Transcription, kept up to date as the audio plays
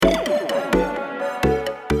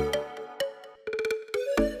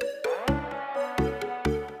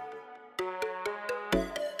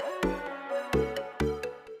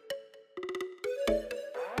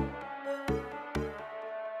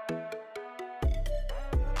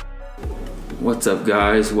What's up,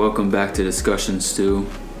 guys? Welcome back to Discussion Stew.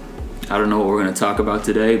 I don't know what we're going to talk about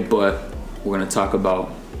today, but we're going to talk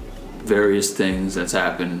about various things that's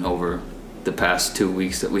happened over the past 2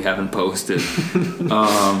 weeks that we haven't posted.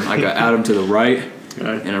 I got Adam to the right,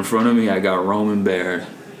 and in front of me I got Roman Baird.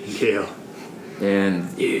 Yeah.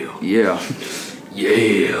 And yeah.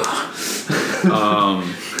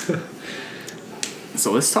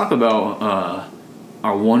 So let's talk about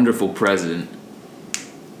our wonderful president,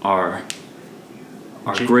 our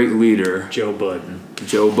great leader, Joe Budden.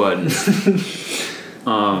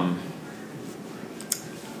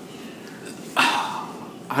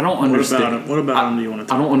 I don't understand. What about him do you want to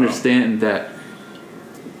talk about? I don't understand that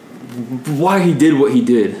why he did what he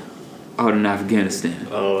did out in Afghanistan.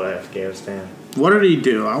 Oh, Afghanistan. What did he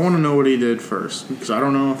do? I want to know what he did first because I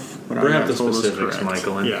don't know if what Bring I up the told specifics, is correct.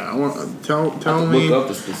 Michael. Yeah, I want tell me. Look up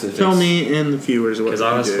the specifics. Tell me and the viewers what he Because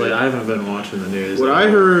honestly, did. I haven't been watching the news. What I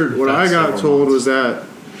heard, what I got told months. was that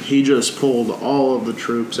he just pulled all of the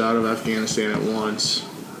troops out of Afghanistan at once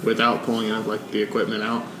without pulling any of the equipment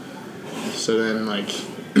out. So then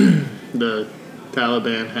the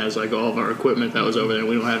Taliban has all of our equipment that was over there.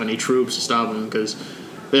 We don't have any troops to stop them because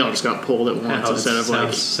they all just got pulled at once instead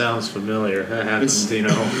of sounds familiar. That happened,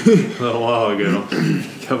 a little while ago,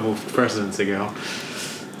 a couple of presidents ago.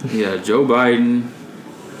 Yeah, Joe Biden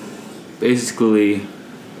basically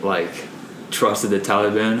trusted the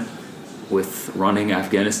Taliban with running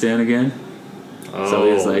Afghanistan again. Oh. So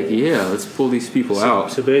he's like, yeah, let's pull these people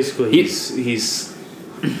out. So basically, he's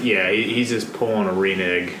just pulling a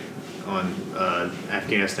renege on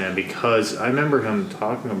Afghanistan because I remember him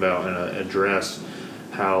talking about in an address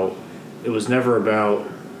how it was never about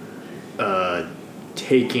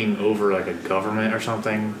taking over a government or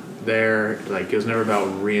something there. It was never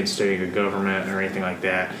about reinstating a government or anything like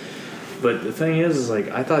that. But the thing is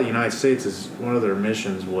I thought the United States one of their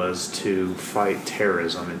missions was to fight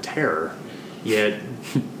terrorism and terror. Yet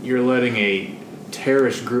you're letting a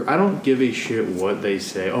terrorist group. I don't give a shit what they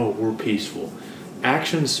say. Oh, we're peaceful.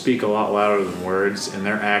 Actions speak a lot louder than words, and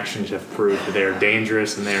their actions have proved that they are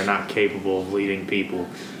dangerous and they are not capable of leading people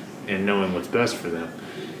and knowing what's best for them.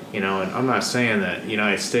 And I'm not saying that the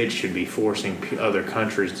United States should be forcing other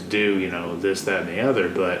countries to do, this, that, and the other,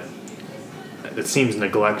 but it seems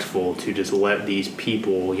neglectful to just let these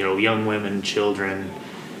people, young women, children,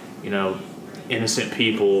 innocent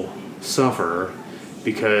people suffer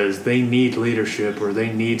because they need leadership or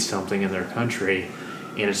they need something in their country.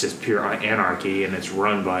 And it's just pure anarchy, and it's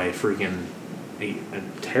run by a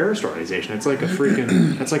terrorist organization. It's like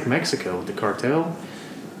it's like Mexico with the cartel.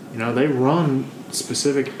 They run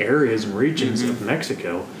specific areas and regions of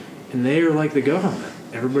Mexico, and they are like the government.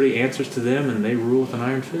 Everybody answers to them, and they rule with an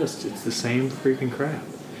iron fist. It's the same freaking crap.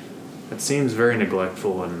 It seems very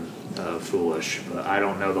neglectful and foolish, but I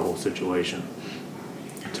don't know the whole situation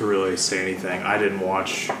to really say anything. I didn't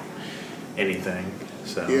watch anything.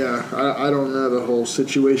 So. Yeah, I don't know the whole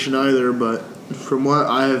situation either, but from what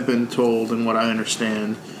I have been told and what I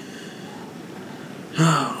understand,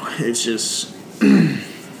 it's just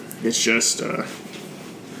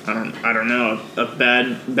I don't know, a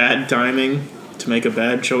bad timing to make a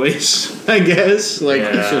bad choice, I guess. You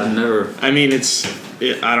should never. I mean,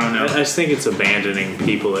 I don't know. I just think it's abandoning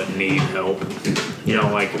people that need help.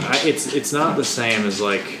 It's not the same as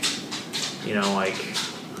I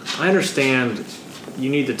understand. You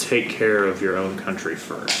need to take care of your own country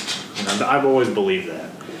first. I've always believed that.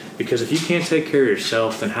 Because if you can't take care of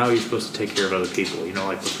yourself, then how are you supposed to take care of other people?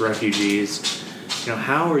 With refugees,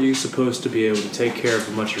 how are you supposed to be able to take care of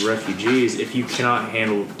a bunch of refugees if you cannot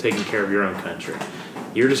handle taking care of your own country?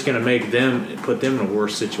 You're just going to put them in a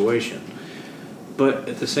worse situation. But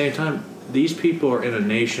at the same time, these people are in a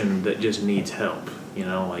nation that just needs help.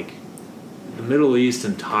 The Middle East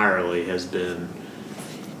entirely has been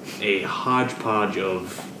a hodgepodge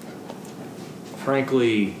of,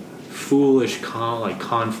 frankly, foolish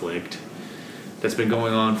conflict that's been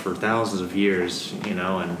going on for thousands of years, and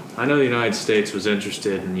I know the United States was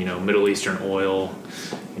interested in, Middle Eastern oil,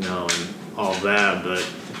 and all that, but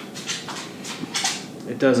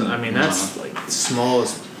it doesn't, that's the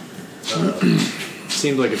smallest,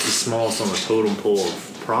 seems like it's the smallest on the totem pole of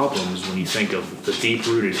problems when you think of the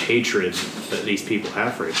deep-rooted hatred that these people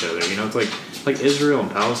have for each other. It's like Israel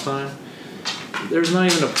and Palestine. There's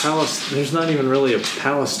not even really a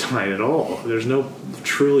Palestine at all. There's no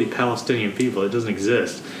truly Palestinian people. It doesn't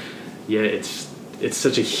exist. Yet it's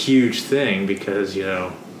such a huge thing because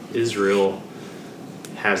Israel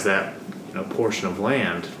has that portion of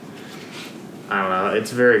land. I don't know.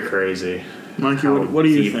 It's very crazy. Mikey, what do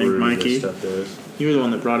you think, Mikey? Stuff is. You were the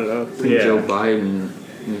one that brought it up. I think Joe Biden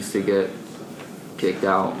needs to get kicked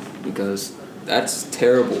out because That's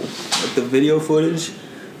terrible. Like the video footage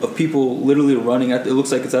of people literally running it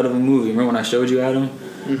looks like it's out of a movie. Remember when I showed you, Adam?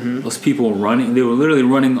 Mm-hmm. Those people running. They were literally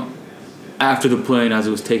running after the plane as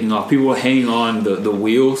it was taking off. People were hanging on the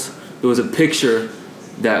wheels. There was a picture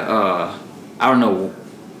that I don't know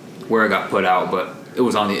where it got put out, but it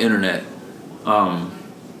was on the internet.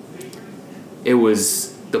 It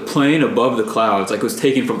was the plane above the clouds, like it was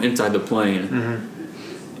taken from inside the plane,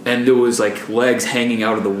 and there was like legs hanging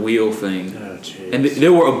out of the wheel thing, and they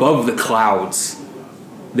were above the clouds.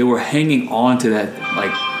 They were hanging on to that,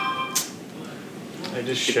 like. It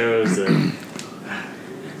just shows that.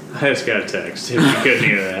 I just got a text. If you couldn't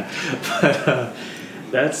hear that,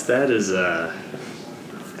 but that is. I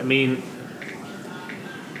mean,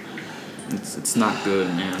 it's not good,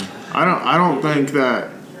 man. I don't think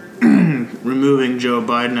that removing Joe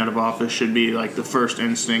Biden out of office should be like the first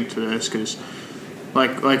instinct to this, because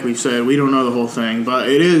like we've said, we don't know the whole thing, but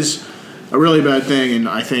it is a really bad thing, and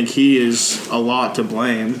I think he is a lot to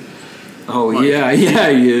blame. Oh, like, yeah,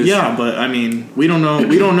 he is. Yeah, but I mean, we don't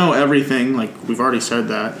know everything. Like we've already said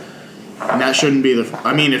that, and that shouldn't be the.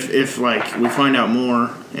 I mean, if like we find out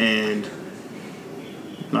more and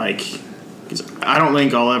like, 'cause I don't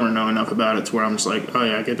think I'll ever know enough about it to where I'm just like, oh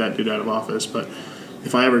yeah, get that dude out of office. But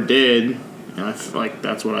if I ever did, and I feel like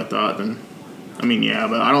that's what I thought, then I mean, yeah,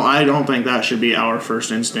 but I don't think that should be our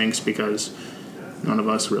first instincts, because none of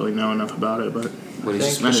us really know enough about it. But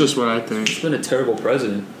that's just what I think. He's been a terrible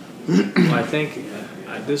president. I think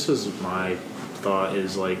this is my thought,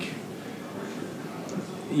 is like,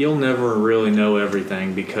 you'll never really know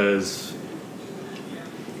everything, because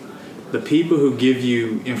the people who give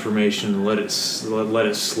you information and let it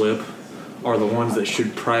slip are the ones that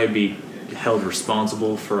should probably be held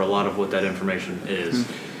responsible for a lot of what that information is.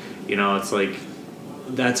 You know, it's like,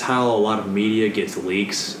 that's how a lot of media gets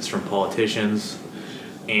leaks. It's from politicians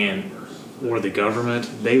or the government.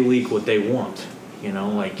 They leak what they want. You know,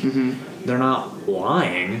 like, they're not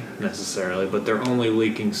lying necessarily, but they're only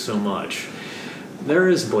leaking so much. There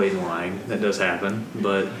is blatant lying that does happen,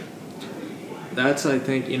 but that's, I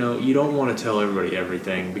think, you know, you don't want to tell everybody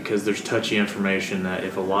everything, because there's touchy information that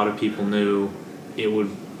if a lot of people knew, it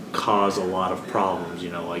would cause a lot of problems,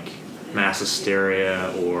 you know, like mass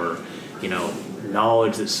hysteria, or, you know,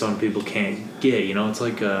 knowledge that some people can't get. You know, it's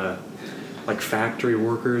like factory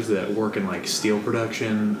workers that work in like steel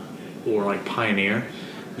production or like Pioneer.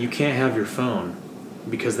 You can't have your phone,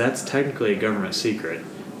 because that's technically a government secret.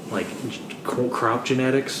 Like crop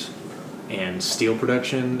genetics and steel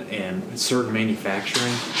production and certain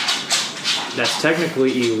manufacturing, that's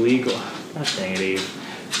technically illegal. God dang it, Eve.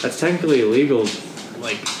 That's technically illegal,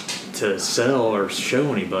 like, to sell or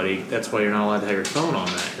show anybody. That's why you're not allowed to have your phone on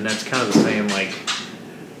that. And that's kind of the same, like,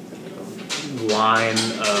 line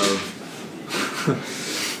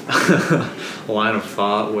of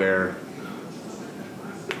thought where,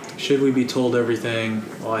 should we be told everything?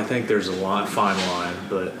 Well, I think there's a fine line,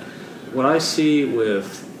 but what I see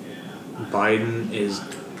with Biden is,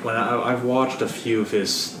 when I've watched a few of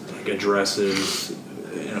his like addresses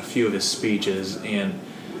and a few of his speeches, and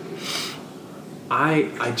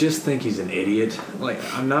I just think he's an idiot. Like,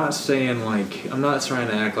 I'm not trying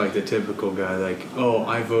to act like the typical guy, like, oh,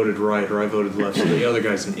 I voted right or I voted left, so the other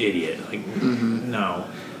guy's an idiot. Like, no.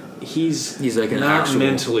 He's like not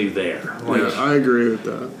mentally there. Like, yeah, I agree with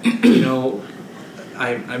that. You know,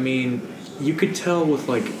 I mean, you could tell with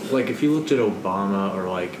like if you looked at Obama or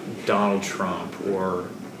like Donald Trump or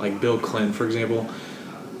like Bill Clinton, for example,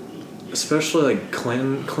 especially like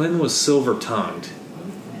Clinton was silver-tongued.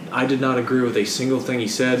 I did not agree with a single thing he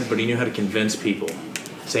said, but he knew how to convince people.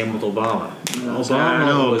 Same with Obama.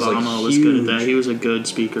 Obama was good at that. He was a good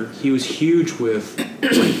speaker. He was huge with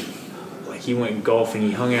like he went golfing.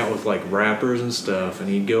 He hung out with like rappers and stuff, and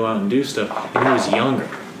he'd go out and do stuff. And he was younger.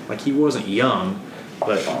 Like, he wasn't young,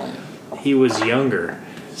 but he was younger.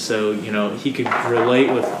 So, you know, he could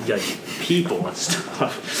relate with like people and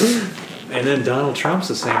stuff. And then Donald Trump's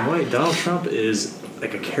the same way. Donald Trump is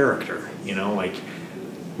like a character, you know, like,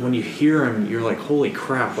 when you hear him, you're like, holy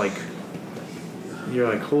crap, dude,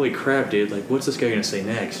 like, what's this guy going to say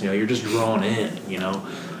next? You know, you're just drawn in, you know?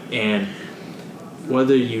 And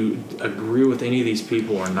whether you agree with any of these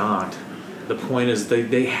people or not, the point is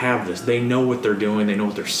they have this. They know what they're doing. They know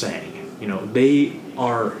what they're saying. You know, they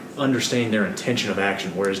are understanding their intention of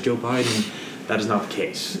action, whereas Joe Biden, that is not the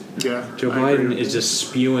case. Yeah, Joe Biden is just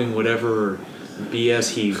spewing whatever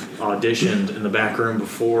BS he auditioned in the back room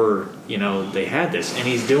before, you know, they had this, and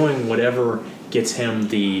he's doing whatever gets him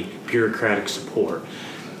the bureaucratic support.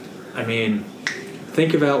 I mean,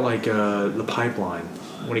 think about like the pipeline.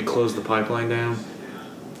 When he closed the pipeline down,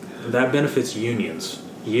 that benefits unions.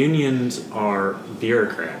 unions are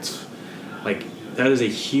bureaucrats. Like, that is a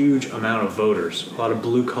huge amount of voters, a lot of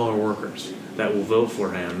blue-collar workers that will vote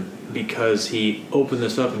for him because he opened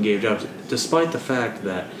this up and gave jobs, despite the fact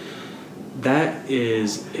that that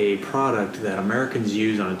is a product that Americans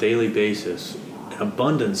use on a daily basis, an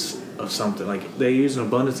abundance of something. Like, they use an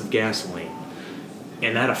abundance of gasoline,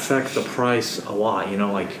 and that affects the price a lot. You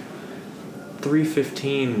know, like,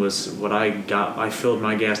 $3.15 was what I got. I filled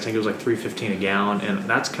my gas tank. It was like $3.15 a gallon, and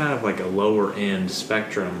that's kind of like a lower end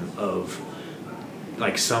spectrum of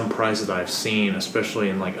like some prices I've seen, especially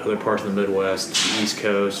in like other parts of the Midwest, the East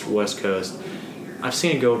Coast, West Coast. I've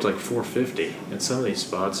seen it go up to like $4.50 in some of these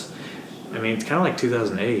spots. I mean, it's kind of like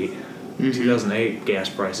 2008. 2008 gas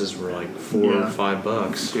prices were like $4 or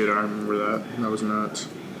 $5. Dude, I remember that. That was nuts.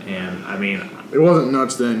 And I mean, it wasn't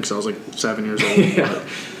nuts then because I was like 7 years old. Yeah. But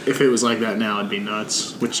if it was like that now, it'd be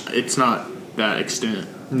nuts. Which it's not that extent.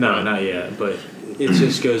 No, not yet. But it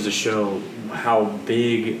just goes to show how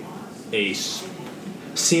big a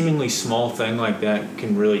seemingly small thing like that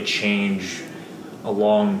can really change a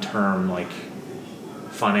long-term like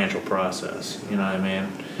financial process. You know what I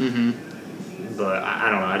mean? Mm-hmm. But I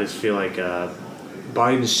don't know. I just feel like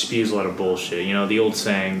Biden spews a lot of bullshit. You know, the old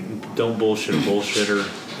saying, "Don't bullshit a bullshitter."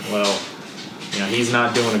 Well, you know, he's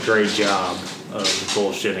not doing a great job of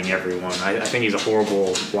bullshitting everyone. I think he's a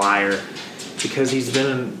horrible liar because he's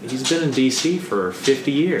been in D.C. for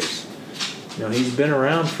 50 years. You know, he's been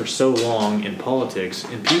around for so long in politics,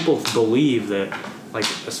 and people believe that, like,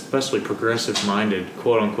 especially progressive-minded,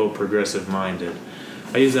 quote-unquote progressive-minded.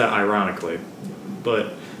 I use that ironically,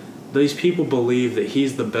 but these people believe that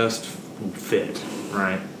he's the best fit,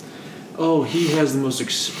 right? Oh, he has the most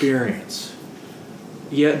experience.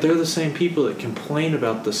 Yet they're the same people that complain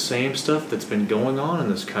about the same stuff that's been going on in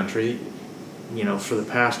this country, you know, for the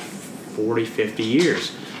past 40, 50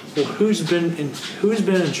 years. Well, who's been in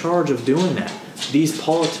charge of doing that? These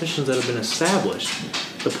politicians that have been established.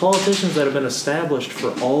 The politicians that have been established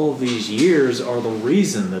for all of these years are the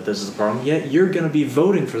reason that this is a problem. Yet you're going to be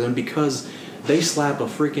voting for them because they slap a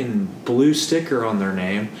freaking blue sticker on their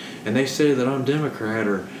name and they say that I'm Democrat,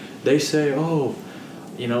 or they say, oh,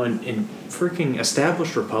 you know, and freaking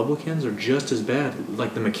established Republicans are just as bad,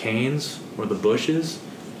 like the McCains or the Bushes.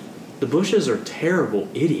 The Bushes are terrible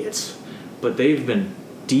idiots, but they've been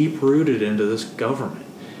deep-rooted into this government.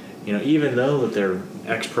 You know, even though that they're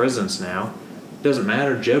ex-presidents now, it doesn't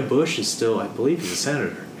matter. Jeb Bush is still, I believe he's a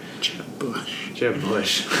senator. Jeb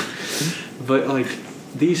Bush. But, like,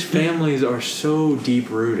 these families are so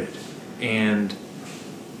deep-rooted, and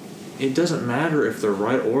it doesn't matter if they're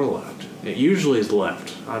right or left. It usually is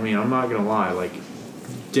left. I mean, I'm not going to lie. Like,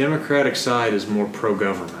 Democratic side is more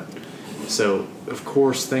pro-government. So, of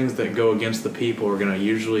course, things that go against the people are going to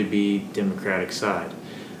usually be Democratic side.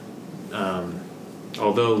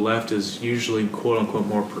 Although left is usually quote-unquote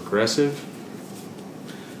more progressive,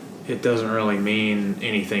 it doesn't really mean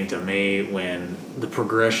anything to me when the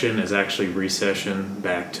progression is actually recession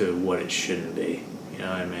back to what it shouldn't be. You know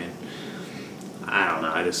what I mean? I don't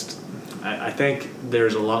know. I think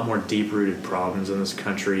there's a lot more deep-rooted problems in this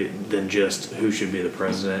country than just who should be the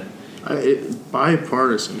president.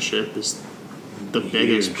 Bipartisanship is the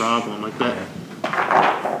biggest problem. Like that.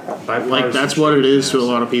 Like that's what it is to a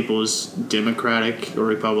lot of people, is Democratic or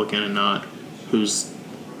Republican, and not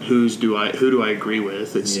who do I agree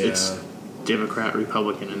with. It's Democrat,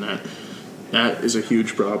 Republican, and that is a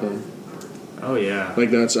huge problem. Oh yeah.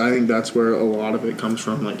 Like I think that's where a lot of it comes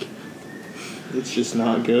from. Like, it's just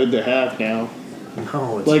not good to have now.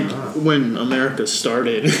 No, it's like not. When America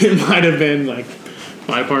started, it might have been like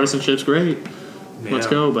bipartisanship's great. Yeah. Let's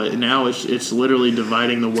go, but now it's literally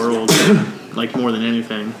dividing the world like more than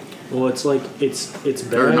anything. Well, it's like it's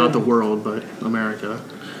bad. Or not the world, but America.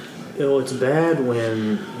 You know, it's bad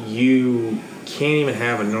when you can't even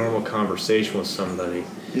have a normal conversation with somebody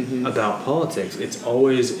about politics. It's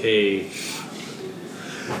always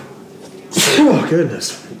oh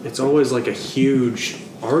goodness! It's always like a huge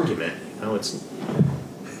argument. You know, it's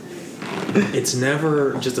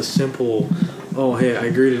never just a simple, oh hey, I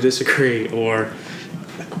agree to disagree, or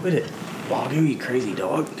quit it, Boggu, you crazy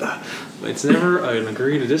dog. It's never an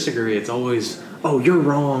agree to disagree. It's always, oh, you're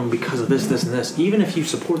wrong because of this, this, and this. Even if you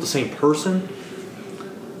support the same person,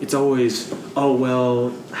 it's always, oh,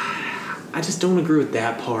 well, I just don't agree with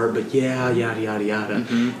that part, but yeah, yada, yada, yada.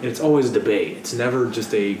 And it's always a debate. It's never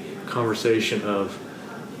just a conversation of,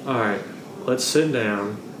 all right, let's sit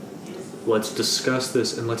down, let's discuss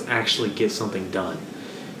this, and let's actually get something done.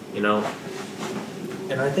 You know?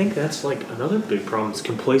 And I think that's, like, another big problem. It's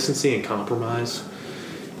complacency and compromise.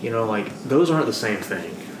 You know, like, those aren't the same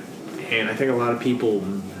thing. And I think a lot of people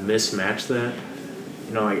mismatch that.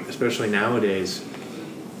 like especially nowadays,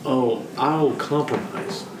 oh, I'll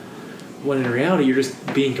compromise. When in reality, you're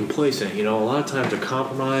just being complacent. A lot of times a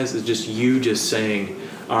compromise is just you just saying,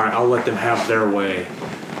 all right, I'll let them have their way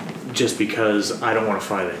just because I don't want to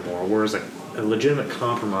fight anymore. Whereas a legitimate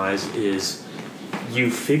compromise is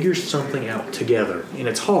you figure something out together. And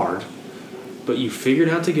it's hard, but you figure it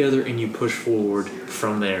out together and you push forward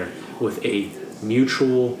from there with a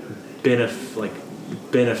mutual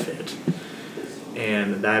benefit.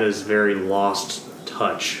 And that is very lost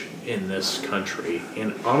touch in this country,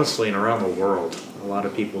 and honestly, and around the world. A lot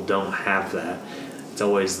of people don't have that. It's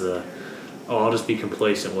always I'll just be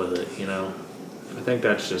complacent with it, I think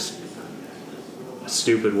that's just a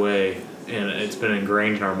stupid way, and it's been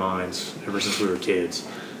ingrained in our minds ever since we were kids.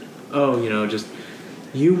 Oh, just,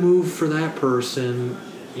 you move for that person,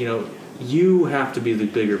 you have to be the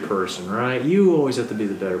bigger person, right? You always have to be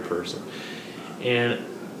the better person. And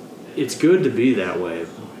it's good to be that way,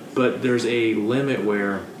 but there's a limit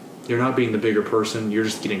where you're not being the bigger person, you're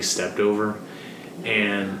just getting stepped over,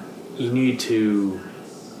 and you need to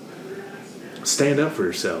stand up for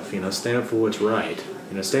yourself, stand up for what's right,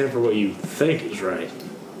 stand up for what you think is right.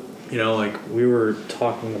 Like we were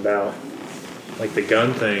talking about like the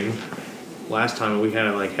gun thing last time, and we kind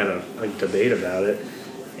of like had a debate about it,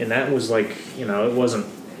 and that was like, it wasn't,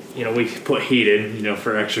 we put heated,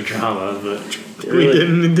 for extra drama, but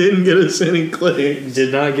it didn't get us any clicks.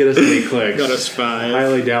 Did not get us any clicks. Got us 5. I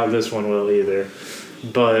highly doubt this one will either.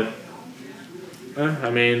 But,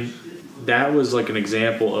 that was like an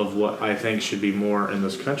example of what I think should be more in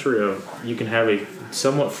this country of you can have a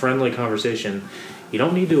somewhat friendly conversation. You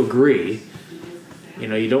don't need to agree.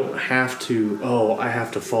 You don't have to, I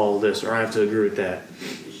have to follow this or I have to agree with that.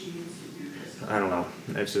 I don't know.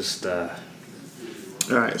 It's just...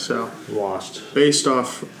 All right, so lost. Based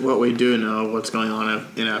off what we do know of what's going on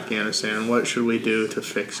in Afghanistan, what should we do to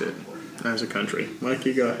fix it as a country?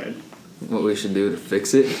 Mikey, go ahead. What we should do to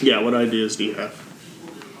fix it? Yeah, what ideas do you have?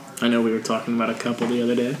 I know we were talking about a couple the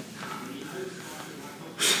other day.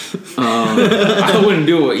 I wouldn't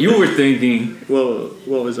do what you were thinking. Well,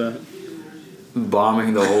 what was that?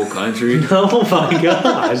 Bombing the whole country. Oh my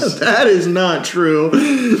gosh. That is not true.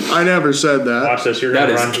 I never said that. Watch this. You're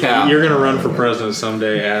gonna run for president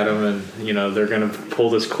someday, Adam, and they're gonna pull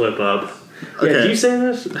this clip up. Okay. Yeah, did you say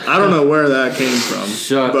this? I don't know where that came from.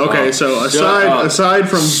 Shut okay, up. so Shut aside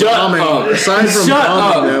from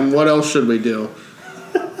bombing them, what else should we do?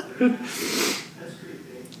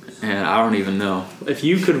 And I don't even know. If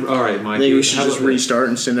you could, all right, Mike. Maybe we should just restart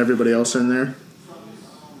and send everybody else in there,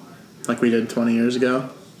 like we did 20 years ago.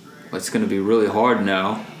 It's going to be really hard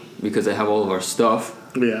now because they have all of our stuff.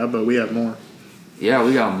 Yeah, but we have more. Yeah,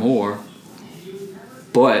 we got more.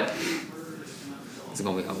 But there's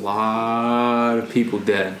going to be a lot of people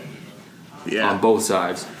dead. Yeah. On both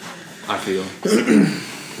sides, I feel.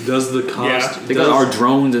 Does the cost... Yeah. They got our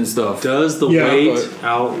drones and stuff. Does the weight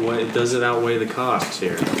outweigh... Does it outweigh the costs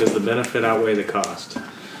here? Does the benefit outweigh the cost?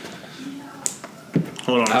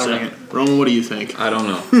 Hold on a second. Roman, what do you think? I don't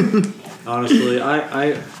know. Honestly,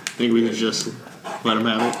 I think we could just let him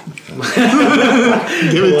have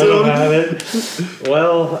it. Give it to him. Have it.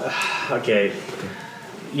 Well, okay.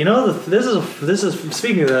 This is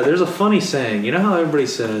speaking of that. There's a funny saying. You know how everybody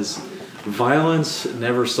says, violence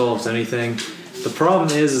never solves anything. The problem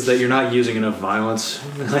is that you're not using enough violence.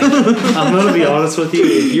 Like, I'm gonna be honest with you.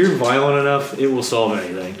 If you're violent enough, it will solve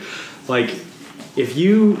anything. Like, if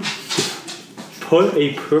you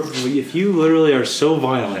literally are so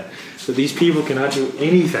violent that these people cannot do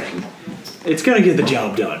anything, it's gonna get the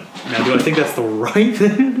job done. Now, do I think that's the right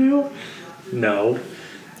thing to do? No.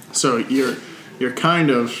 So you're kind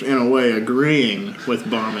of, in a way, agreeing with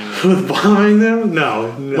bombing them. With bombing them?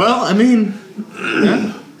 No. Well, I mean,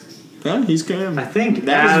 yeah, he's kind of. I think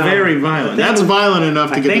that is very violent. That's violent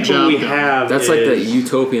enough to get the job done. That's like the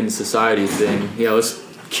utopian society thing. Yeah, let's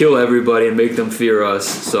kill everybody and make them fear us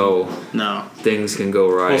so things can go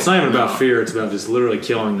right. Well, it's not even about fear. It's about just literally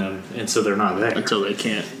killing them, and so they're not there until they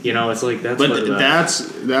can't. It's like that's. But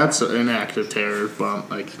that's an act of terror.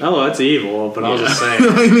 That's evil. But I was just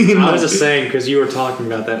saying. I was just saying because you were talking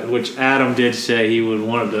about that, which Adam did say he would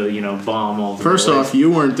wanted to bomb all. First off,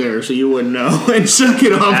 you weren't there, so you wouldn't know. And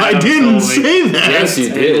second off, I didn't say that. Yes, you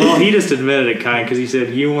did. Well, he just admitted it, because he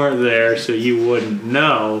said you weren't there, so you wouldn't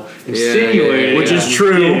know. Insinuating, which is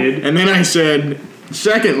true. And then I said,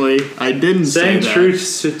 secondly, I didn't say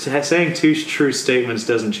that. Saying two true statements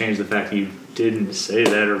doesn't change the fact that you didn't say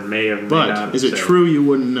that or may have not. But is it true you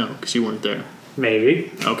wouldn't know because you weren't there?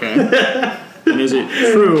 Maybe. Okay. And is it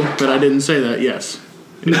true that I didn't say that? Yes.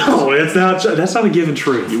 No, that's not a given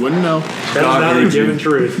truth. You wouldn't know. That's not a given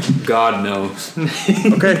truth. God knows.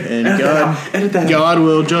 Okay, and Edit that out. God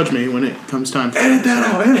will judge me when it comes time. Edit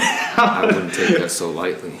that out. Edit that out. I wouldn't take that so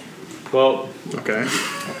lightly. Well, Okay.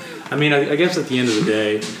 I mean, I guess at the end of the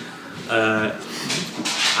day,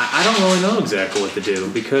 I don't really know exactly what to do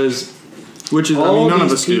because Which is, I mean, none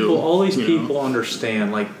of us do. All these you people know.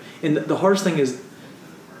 understand. Like, and the hardest thing is,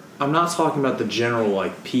 I'm not talking about the general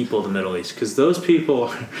like people of the Middle East because those people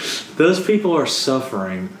are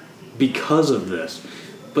suffering because of this,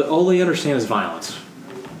 but all they understand is violence.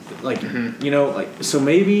 Like you know, like so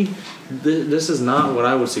maybe this is not what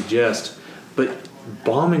I would suggest, but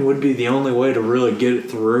bombing would be the only way to really get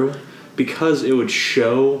it through because it would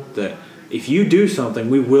show that if you do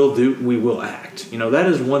something, we will act. You know, that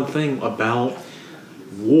is one thing about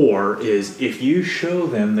war is if you show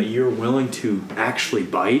them that you're willing to actually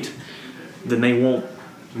bite, then they won't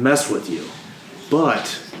mess with you.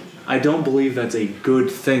 But I don't believe that's a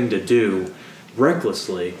good thing to do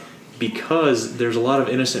recklessly because there's a lot of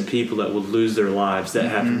innocent people that would lose their lives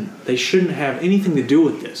that they shouldn't have anything to do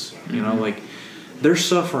with this. You know, like they're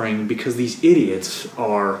suffering because these idiots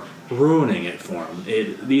are ruining it for them.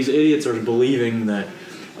 These idiots are believing that,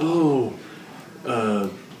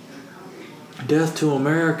 death to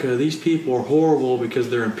America, these people are horrible because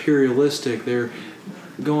they're imperialistic, they're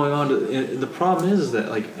going on to... The problem is that,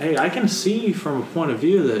 like, hey, I can see from a point of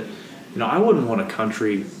view that, you know, I wouldn't want a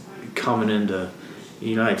country coming into the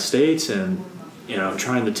United States and, you know,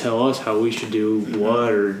 trying to tell us how we should do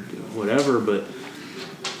what or whatever, but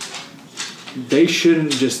they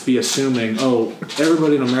shouldn't just be assuming,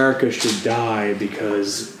 everybody in America should die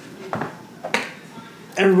because...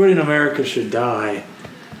 Everybody in America should die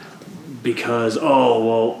because,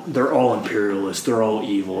 they're all imperialists, they're all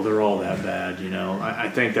evil, they're all that bad, you know. I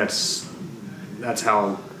think that's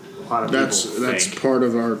how a lot of people think. That's part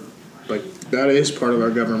of our, like, that is part of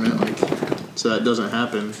our government, like, so that doesn't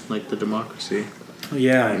happen, like the democracy.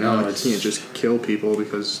 Yeah, I know. You can't just kill people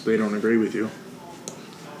because they don't agree with you.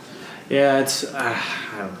 Yeah, it's, I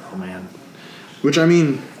don't know, man. Which, I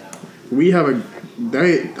mean, we have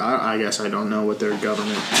I guess I don't know what their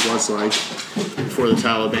government was like before the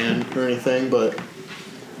Taliban or anything, but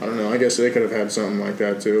I don't know. I guess they could have had something like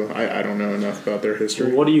that too. I don't know enough about their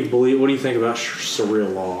history. What do you think about Sharia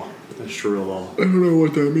law? Sharia law. I don't know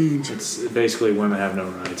what that means. It's basically women have no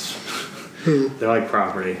rights. They're like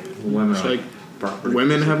property. Women are like property.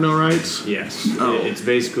 Women have no rights? Yes. Oh. It's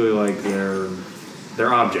basically like they're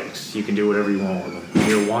objects. You can do whatever you want with them.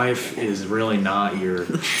 Your wife is really not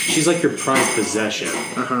she's like your prized possession.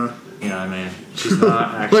 Uh-huh. You know what I mean? She's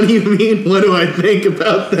not actually... What do you mean? What do I think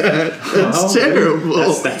about that? That's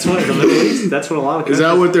terrible. That's what the Middle East, that's what a lot of countries... Is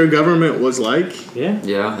that what their government was like? Yeah.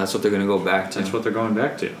 Yeah, that's what they're going to go back to. That's what they're going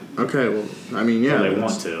back to. Okay, well, I mean, yeah. Well, they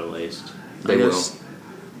want to, at least. They will.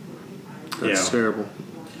 That's terrible.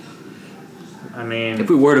 I mean... If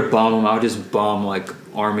we were to bomb them, I would just bomb, like,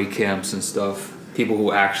 army camps and stuff. People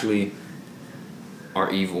who actually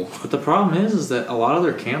are evil. But the problem is that a lot of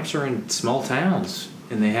their camps are in small towns,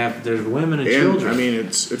 and there's women and children. I mean,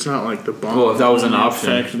 it's not like the bomb. Well, if that was an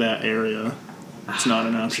option, affect that area. It's not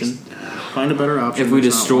an option. Find a better option. If we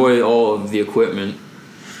destroy all of the equipment,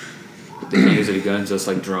 they can use it against us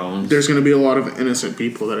like drones. There's going to be a lot of innocent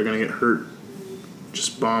people that are going to get hurt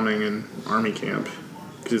just bombing an army camp.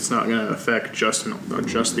 Because it's not going to affect just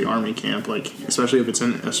the army camp, like especially if it's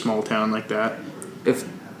in a small town like that. If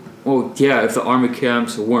the army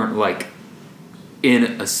camps weren't like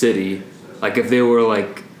in a city, like if they were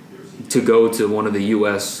like to go to one of the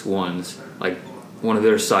U.S. ones, like one of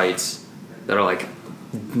their sites that are like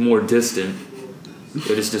more distant,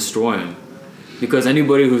 they just destroy them. Because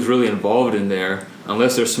anybody who's really involved in there,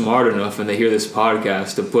 unless they're smart enough and they hear this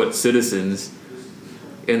podcast, to put citizens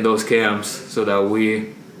in those camps so that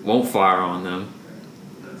we won't fire on them.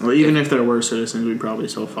 Well, even if there were citizens, we'd probably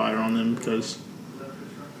still fire on them because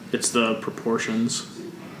it's the proportions,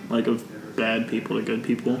 like, of bad people to good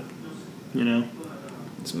people, you know?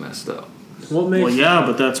 It's messed up. Well, yeah,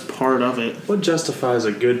 but that's part of it. What justifies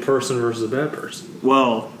a good person versus a bad person?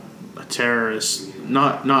 Well, a terrorist,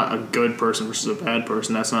 not a good person versus a bad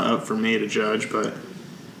person. That's not up for me to judge, but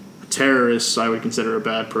a terrorist I would consider a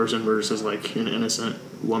bad person versus, like, an innocent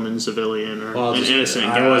woman civilian or an innocent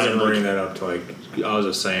guy. I wasn't bringing that up to, like, I was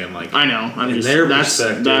just saying, like... I know. I'm just... their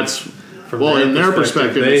perspective... in their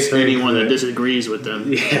perspective, it's anyone that disagrees with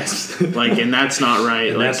them. Yes. Like, and that's not right.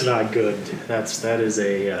 And like, that's not good. That's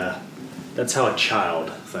how a child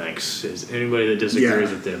thinks. Is anybody that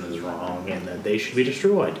disagrees with them is wrong and that they should be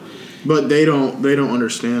destroyed. But they don't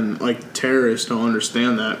understand, like, terrorists don't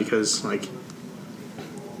understand that because, like...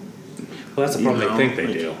 Well, that's the problem. They think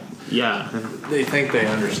they do. Yeah. They think they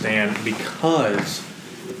understand because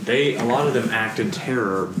a lot of them act in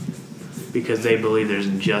terror because they believe there's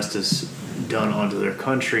injustice done onto their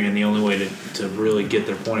country, and the only way to really get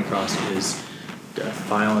their point across is death,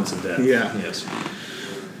 violence, and death. Yeah. Yes.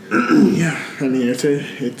 Yeah. I mean, it's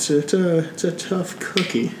a tough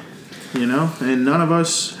cookie, and none of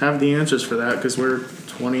us have the answers for that because we're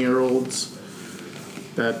 20-year-olds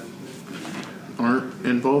that aren't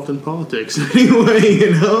involved in politics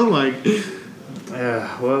anyway.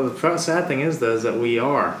 Yeah. Well, the sad thing is, though, is that we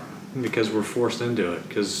are, because we're forced into it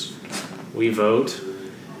because we vote.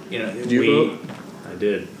 Did you vote? I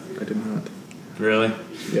did. I did not. Really?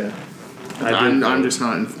 Yeah. I'm just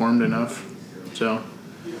not informed enough. So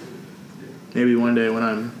maybe one day when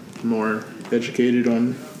I'm more educated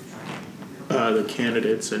on the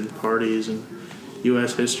candidates and parties and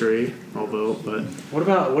U.S. history, I'll vote. But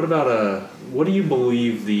what do you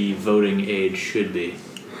believe the voting age should be?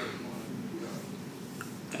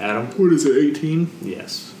 Adam? What is it, 18?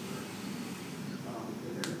 Yes.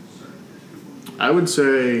 I would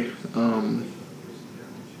say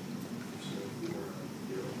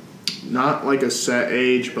not like a set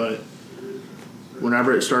age, but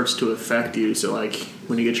whenever it starts to affect you. So like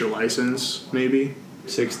when you get your license, maybe.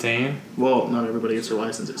 16? Well, not everybody gets their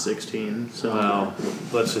license at 16. So well,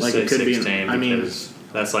 let's just like say it could 16 be. because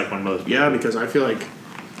that's like when most people. Yeah, because I feel like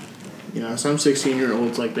some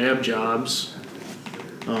 16-year-olds they have jobs.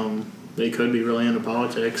 They could be really into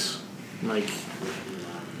politics. Like,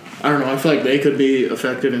 I don't know. I feel like they could be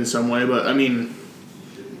affected in some way, but I mean,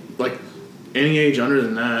 like any age under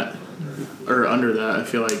that, I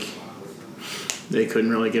feel like they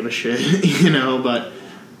couldn't really give a shit, But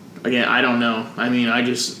again, I don't know. I mean, I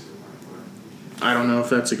don't know if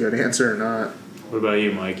that's a good answer or not. What about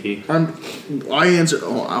you, Mikey? I answered.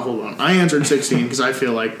 Oh, hold on. I answered 16 because I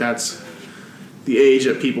feel like that's the age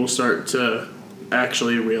that people start to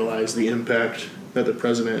actually realize the impact that the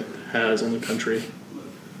president has on the country.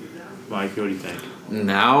 Mike, what do you think?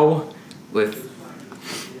 Now, with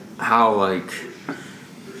how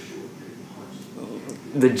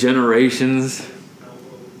the generations,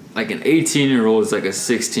 like an 18-year-old is like a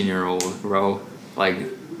 16-year-old, bro. Like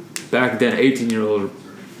back then, 18-year-old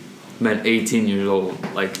meant 18 years old.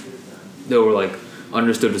 Like they were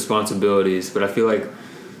understood responsibilities, but I feel like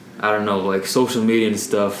I don't know, social media and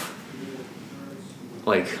stuff.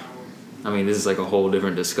 This is a whole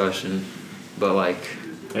different discussion, but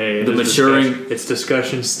hey, the maturing. It's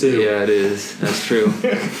discussions too. Yeah, it is. That's true.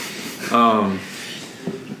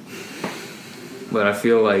 But I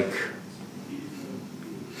feel like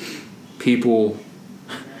people's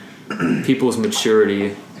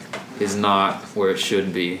maturity is not where it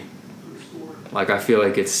should be. I feel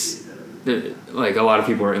like it's a lot of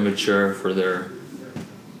people are immature for their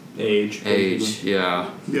age. Yeah.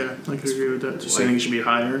 Yeah, I could agree with that. Just saying it should be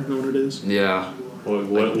higher than what it is. Yeah. What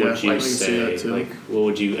would you say? What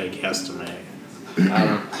would you estimate? I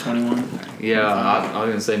don't know, 21. Yeah, I was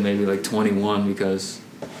gonna say maybe 21 because,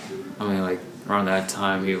 around that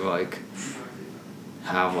time you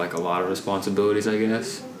have a lot of responsibilities, I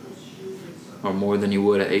guess, or more than you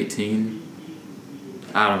would at 18.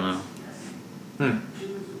 I don't know.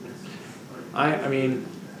 I mean,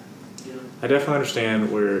 I definitely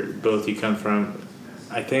understand where both you come from.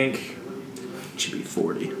 I think it should be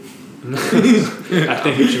 40. I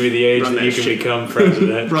think it should be the age that you can become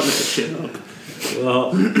president. Run that shit up. Well,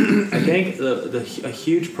 I think a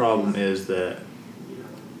huge problem is that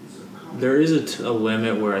there is a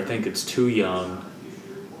limit where I think it's too young.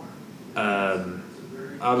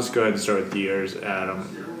 I'll just go ahead and start with yours,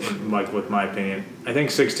 Adam. With my opinion, I think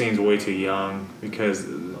 16 is way too young because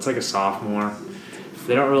it's like a sophomore.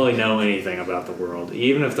 They don't really know anything about the world.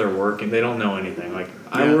 Even if they're working, they don't know anything.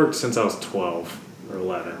 I worked since I was 12 or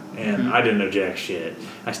 11, and I didn't know jack shit.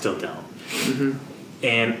 I still don't. Mm-hmm.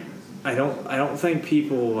 And I don't think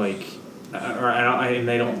people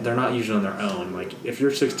they're not usually on their own. If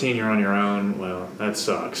you're 16, you're on your own. Well, that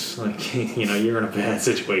sucks. You're in a bad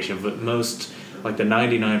situation. But most, the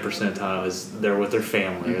 99 percentile is they're with their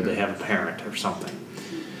family or they have a parent or something.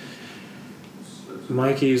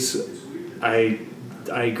 Mikey's, I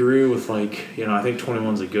agree with I think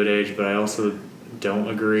 21 is a good age, but I also don't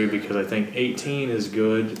agree because I think 18 is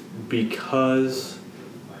good because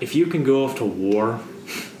if you can go off to war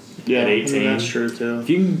at 18, that's true too.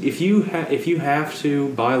 If you have to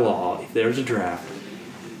by law, if there's a draft,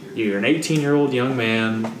 you're an 18-year-old young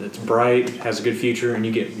man that's bright, has a good future, and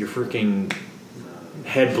you get your freaking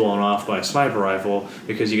head blown off by a sniper rifle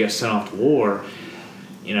because you get sent off to war.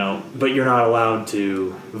 But you're not allowed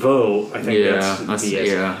to vote. I think that's BS.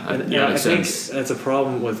 Yeah. And I think that's a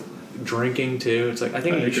problem with drinking too. It's like I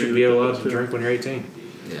think I you agree should with be that allowed to too. drink when you're 18.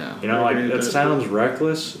 Yeah. You know, I like agree with that that sounds too.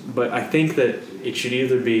 reckless, but I think that it should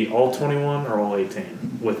either be all 21 or all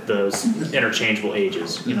 18 with those interchangeable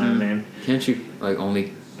ages. You know what I mean? Can't you like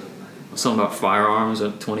only something about firearms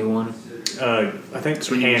at 21? I think That's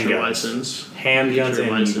when you get your handguns. license. Handguns, Your and you can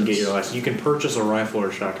license. get your license. You can purchase a rifle or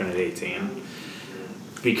a shotgun at 18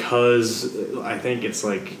 because I think it's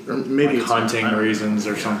like, Or maybe like it's not, hunting I don't know. reasons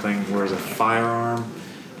or something. Whereas a firearm,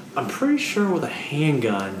 I'm pretty sure with a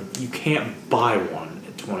handgun you can't buy one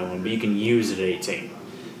at 21, but you can use it at 18.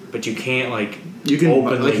 But you can't like You can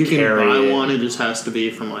openly you can carry buy it. one. It just has to be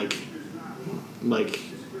from like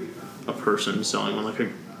a person selling one,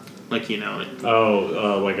 like you know.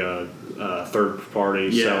 Like a third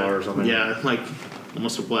party seller or something. Yeah, like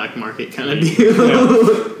almost a black market kind of Yeah.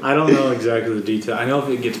 deal. I don't know exactly the detail. I know if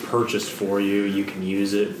it gets purchased for you, you can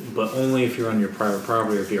use it, but only if you're on your private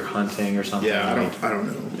property or if you're hunting or something. Yeah, I Like,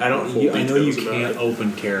 don't know. I don't. Full I know you details about can't it.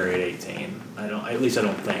 open carry at 18. I don't. At least I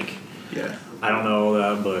don't think. Yeah. I don't know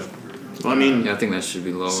that, but Well, I mean, Yeah, I think that should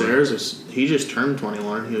be lower. he just turned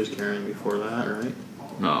 21. He was carrying before that, right?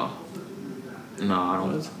 No,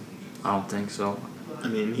 I don't think so. I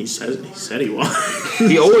mean, he said he was.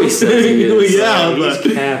 He always says he is. Yeah, he's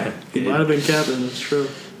but capping. he might have been capping. That's true.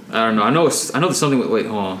 I don't know. I know there's something with. Wait,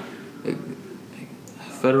 hold on.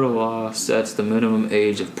 Federal law sets the minimum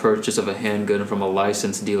age of purchase of a handgun from a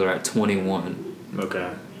licensed dealer at 21.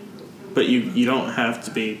 Okay. But you don't have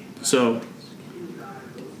to be so.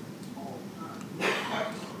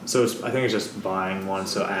 So I think it's just buying one,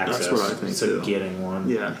 so access. That's what I think, so too. getting one.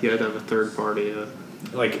 Yeah, you had to have a third party.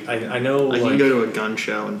 Like I know. Like you can go to a gun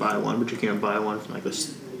show and buy one, but you can't buy one from like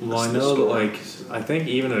this. Well, I know that, like, I think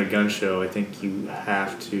even at a gun show, I think you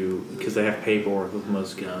have to, because they have paperwork with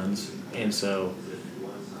most guns, and so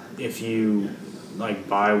if you, like,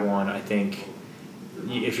 buy one, I think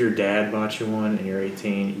if your dad bought you one and you're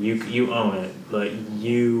 18, you own it, but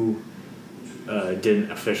you didn't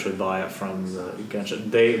officially buy it from the gun show.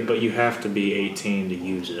 But you have to be 18 to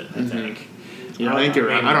use it, I think. Yeah, I think you're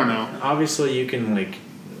right. I don't know. Obviously, you can, like,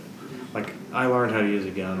 I learned how to use a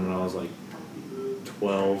gun when I was, like,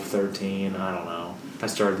 12, 13, I don't know. I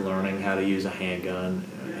started learning how to use a handgun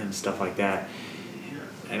and stuff like that.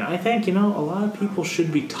 And I think, a lot of people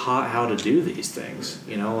should be taught how to do these things.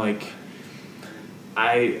 Like,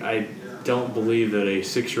 I don't believe that a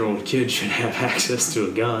 6-year-old kid should have access to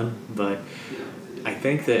a gun, but I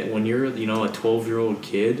think that when you're, a 12-year-old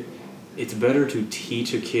kid, it's better to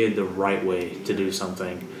teach a kid the right way to do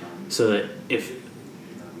something so that if,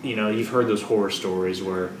 you've heard those horror stories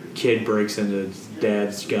where kid breaks into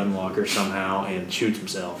dad's gun locker somehow and shoots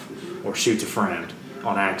himself or shoots a friend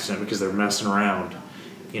on accident because they're messing around.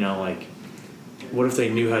 Like, what if they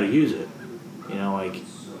knew how to use it? Like,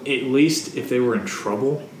 at least if they were in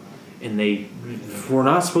trouble and they were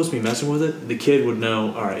not supposed to be messing with it, the kid would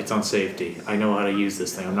know, all right, it's on safety. I know how to use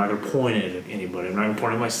this thing. I'm not going to point it at anybody. I'm not going to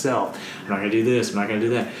point it at myself. I'm not going to do this. I'm not going to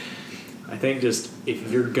do that. I think just if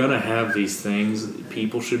you're going to have these things,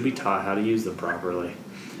 people should be taught how to use them properly.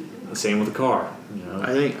 Same with a car.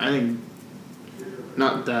 I think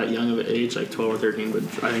not that young of an age, like 12 or 13, but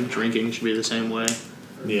I think drinking should be the same way.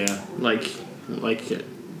 Yeah. Like at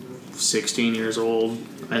 16 years old,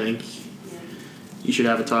 I think you should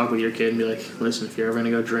have a talk with your kid and be like, listen, if you're ever going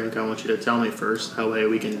to go drink, I want you to tell me first. That way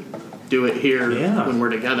we can do it here when we're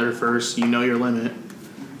together first. You know your limit.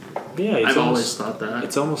 Yeah, I've always thought that.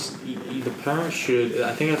 It's almost the parents should.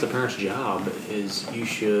 I think that's a parent's job. Is you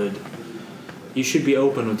should be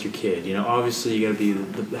open with your kid. Obviously you got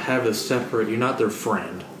to be have a separate. You're not their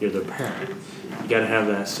friend. You're their parent. You got to have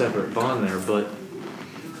that separate bond there. But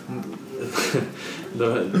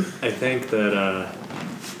I think that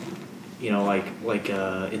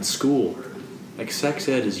in school, like sex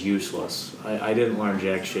ed is useless. I didn't learn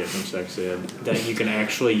jack shit from sex ed that you can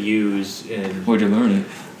actually use in. Where'd you learn it?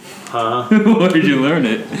 Huh? Where did you learn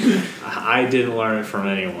it? I didn't learn it from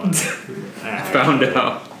anyone. I found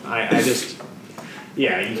out. I just,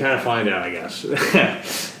 yeah, you kind of find out, I guess.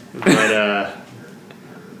 But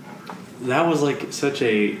that was like such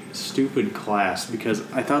a stupid class because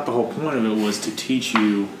I thought the whole point of it was to teach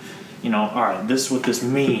you, all right, this is what this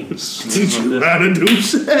means. Teach you how to do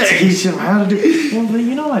sex. Teach you how to do. Well, but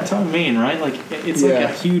you know what I mean, right? Like it's like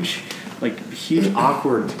a huge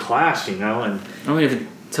awkward class, and I mean, if it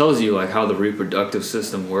tells you like how the reproductive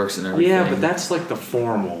system works and everything. Yeah, but that's like the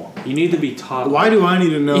formal. You need to be taught. Why do I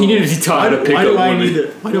need to know? You need to be taught how to pick up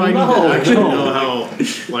women. Why do I need to actually know how?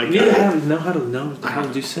 Like, you need to know how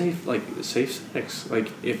to do safe sex. Like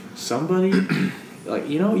if somebody like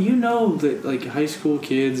you know that like high school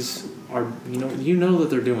kids are you know that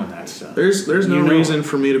they're doing that stuff. There's no reason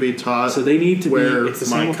for me to be taught. So they need to where it's the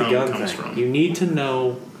same with the gun comes thing. from. You need to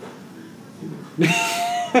know.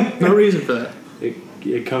 No reason for that.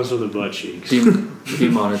 It comes from the butt cheeks.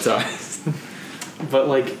 Demonetized. But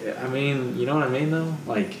like, I mean, you know what I mean though?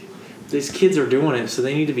 Like, these kids are doing it, so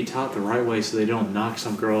they need to be taught the right way, so they don't knock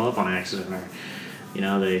some girl up on accident, or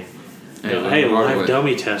hey, live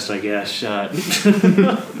dummy test, I guess.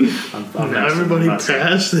 Everybody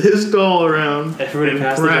passed this doll around. Everybody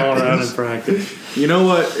passed the doll around in practice. You know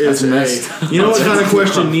what is you know what kind of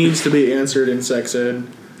question needs to be answered in sex ed?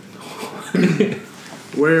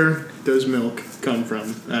 Where does milk come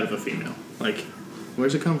from out of a female? Like,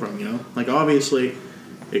 where's it come from, you know? Like, obviously,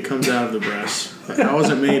 it comes out of the breast. But how is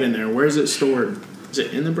it made in there? Where is it stored? Is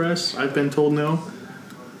it in the breast? I've been told no.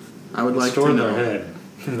 I would like to know. Stored in their head,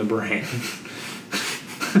 in the brain.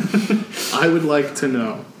 I would like to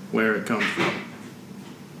know where it comes from.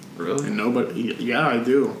 Really? And nobody... Yeah, I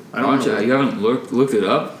do. I don't know. You haven't looked it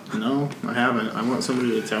up? No, I haven't. I want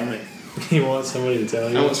somebody to tell me. You want somebody to tell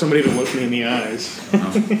you? I want somebody to look me in the eyes.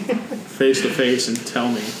 Face to face and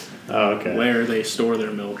tell me where they store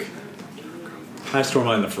their milk. I store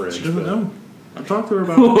mine in the fridge. She doesn't know. I've talked to her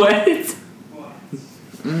about What? It's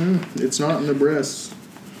not in the breasts.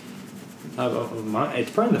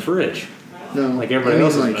 It's probably in the fridge. No. Like everybody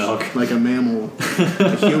else's milk. Like a mammal.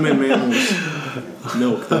 A human mammal's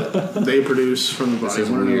milk that they produce from the body. This is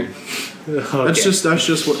weird. Okay. That's just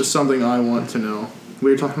something I want to know. We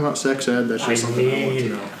were talking about sex ed. That's just something I want to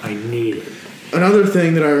know. I need it. Another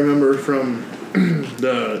thing that I remember from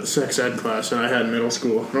the sex ed class that I had in middle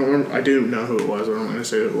school. I do know who it was. I don't want to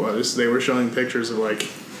say who it was. They were showing pictures of like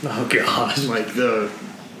the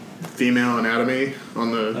female anatomy on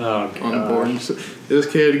the board. This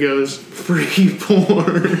kid goes free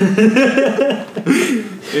porn,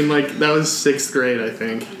 and like that was 6th grade, I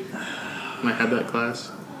think. And I had that class.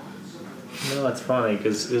 No, it's funny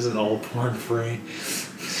because isn't all porn free?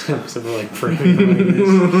 Except for like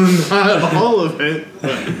premium. Not all of it.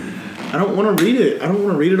 But I don't want to read it. I don't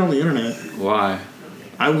want to read it on the internet. Why?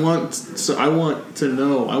 I want to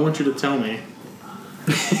know. I want you to tell me.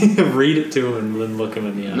 Read it to him and then look him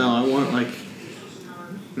in the eye. No, I want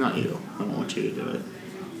not you. I don't want you to do it.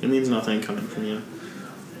 It means nothing coming from you.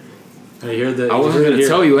 I heard that. I wasn't going to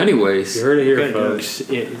tell you anyways. You heard it here, folks.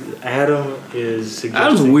 Adam is suggesting.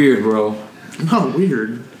 Adam's weird, bro. I'm not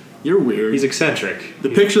weird. You're weird. He's eccentric. The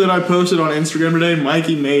picture that I posted on Instagram today,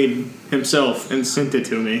 Mikey made himself and sent it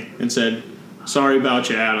to me and said, "Sorry about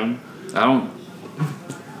you, Adam." I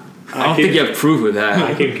don't think you have proof of that.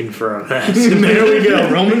 I can confirm that. There we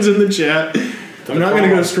go. Roman's in the chat. I'm not going to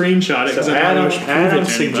go screenshot it because Adam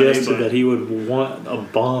suggested that he would want a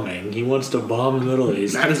bombing. He wants to bomb the Middle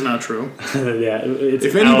East. That is not true. Yeah,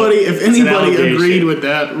 if anybody agreed with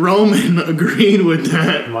that, Roman agreed with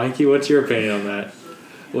that. Mikey, what's your opinion on that?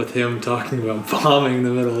 With him talking about bombing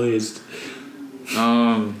the Middle East.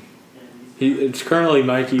 It's currently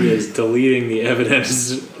Mikey is deleting the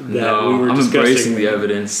evidence that we were discussing. I'm embracing the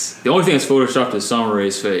evidence. The only thing that's photoshopped is Summer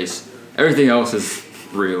Rae's face. Everything else is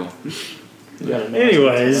real.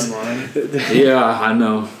 Anyways. Yeah, I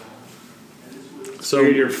know. So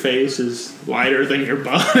your face is wider than your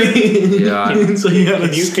body. Yeah. So you have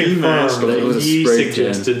a ski mask. He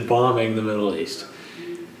suggested bombing the Middle East.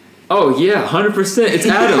 Oh yeah, 100%. It's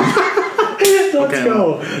Adam. Let's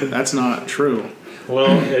go. That's not true.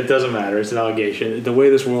 Well, it doesn't matter. It's an allegation. The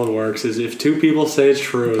way this world works is if two people say it's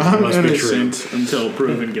true, it must be true. Innocent until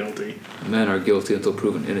proven guilty. Men are guilty until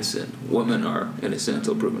proven innocent. Women are innocent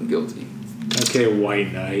until proven guilty. Okay,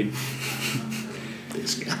 white knight.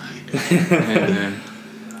 This guy. Hey, man.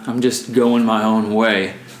 I'm just going my own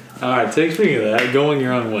way. All right, speaking of that, going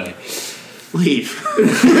your own way. Leave.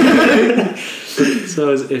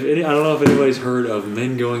 So, I don't know if anybody's heard of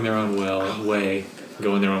men going their own way.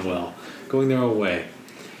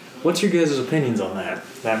 What's your guys' opinions on that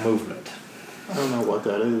movement? I don't know what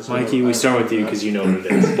that is. Mikey, we start with you because you know what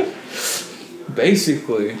it is.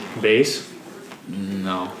 Basically. Base?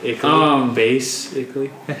 No. Basically.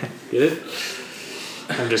 Get it?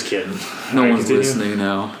 I'm just kidding. No one's listening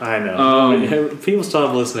now. I know. People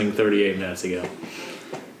stopped listening 38 minutes ago.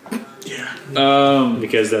 Yeah.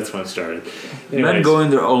 Because that's when it started. Anyways. Men going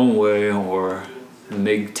their own way, or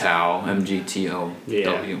MGTOW,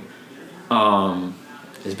 MGTOW,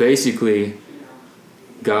 is basically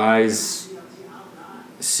guys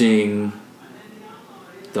seeing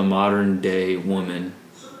the modern day woman,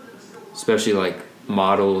 especially like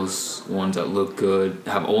models, ones that look good,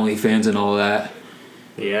 have OnlyFans and all that,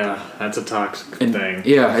 Yeah, that's a toxic And, thing.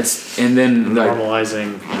 yeah, and then like,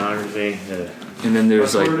 Normalizing pornography. and then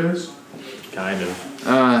there's That's like, what it is? Kind of.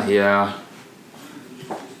 yeah,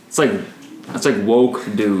 it's like woke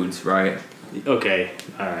dudes, right? Okay,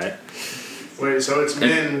 alright. Wait, so it's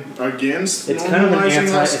men against It's kind of an normalizing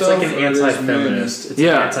that it's stuff, like an or it is anti-feminist. It's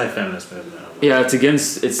Yeah. an anti-feminist movement. Yeah, it's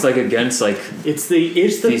like against like It's the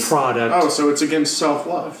These- product. men? Oh, so it's against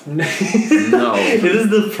self-love. no. It is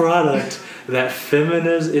the product that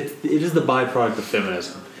feminism. It is the byproduct of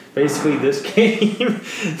feminism. Basically, this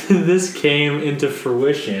came into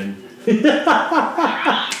fruition.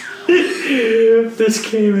 This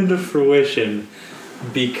came into fruition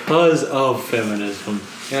because of feminism,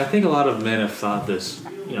 and I think a lot of men have thought this,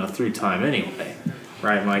 through time anyway.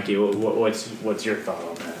 Right, Mikey? What's your thought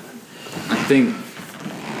on that? I think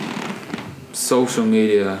social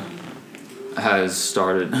media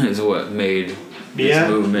is what made this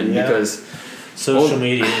movement because Social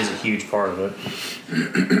media is a huge part of it.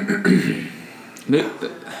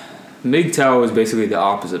 MGTOW is basically the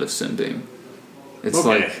opposite of simping. It's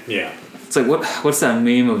like what's that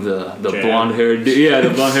meme of the Chad. blonde haired dude? Yeah, the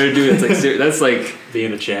blonde haired dude. It's like that's like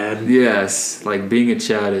Being a Chad. yes, like being a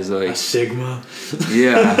Chad is A like Sigma.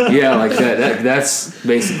 yeah like that's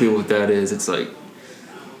basically what that is. It's like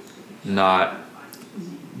not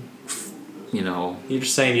You're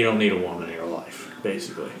just saying you don't need a woman in your life,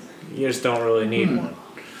 basically. You just don't really need one.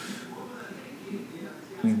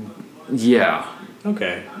 yeah,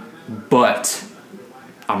 Okay. but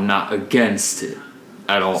I'm not against it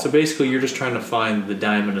at all. So basically, you're just trying to find the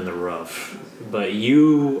diamond in the rough. But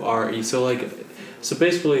you are... So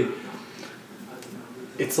basically,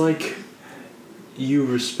 it's like you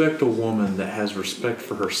respect a woman that has respect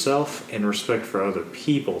for herself and respect for other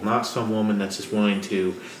people, not some woman that's just willing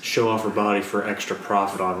to show off her body for extra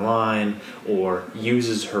profit online or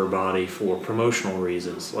uses her body for promotional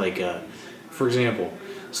reasons. Like, for example,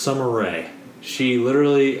 Summer Rae. She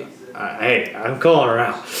literally... hey, I'm calling her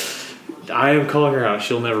out. I am calling her out.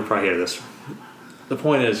 She'll never probably hear this. The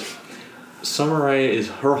point is, Summer Rae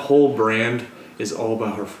her whole brand is all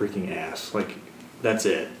about her freaking ass. Like, that's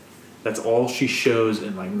it. That's all she shows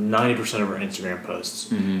in like 90% of her Instagram posts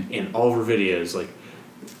and all of her videos. Like,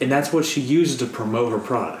 and that's what she uses to promote her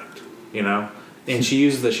product, And she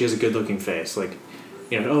uses that she has a good looking face. Like,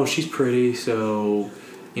 oh, she's pretty, so,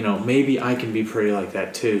 maybe I can be pretty like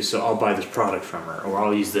that too. So I'll buy this product from her, or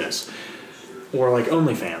I'll use this. Or like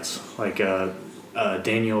OnlyFans, like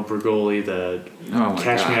Danielle Bregoli, the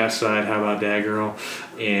Catch Me Outside, How About That Girl,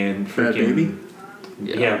 and Bad Baby?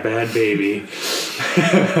 Yeah, Bad Baby.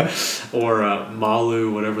 Or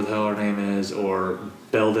Malu, whatever the hell her name is, or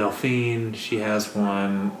Belle Delphine, she has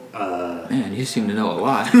one. Man, you seem to know a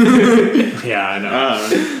lot. Yeah, I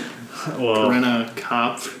know. Well, Corinna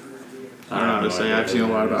Kopf. I don't know how to say. I've seen a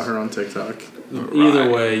lot about her on TikTok. Either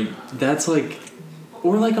way, that's like...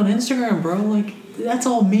 Or like on Instagram, bro, like that's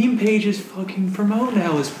all meme pages fucking promote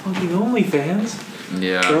now is fucking OnlyFans.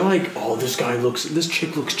 Yeah. They're like, oh, this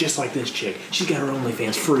chick looks just like this chick. She's got her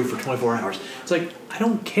OnlyFans free for 24 hours. It's like, I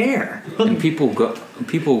don't care. And people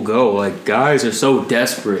go, like, guys are so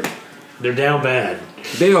desperate. They're down bad.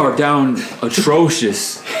 They are down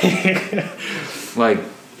atrocious. Like,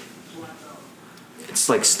 it's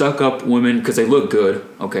like stuck up women because they look good.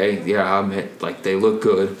 Okay, yeah, I admit, like they look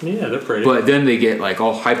good. Yeah, they're pretty. But then they get like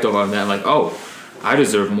all hyped up on that, like, oh, I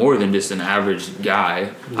deserve more than just an average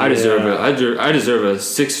guy. I deserve I deserve a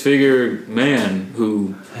 6-figure man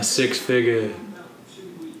who a 6-figure.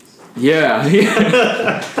 Yeah.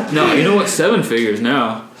 No, you know what? 7 figures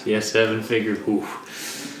now. Yeah, 7-figure. Ooh.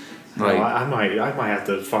 Like, no, I might have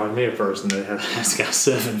to find me a person that has got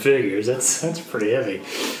 7 figures. That's pretty heavy.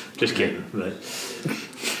 Just kidding, but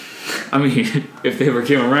I mean, if they ever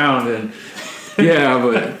came around, then yeah,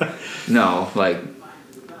 but no, like,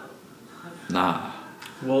 nah.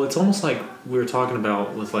 Well, it's almost like we were talking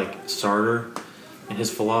about with like Sartre and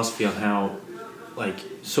his philosophy on how like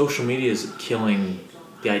social media is killing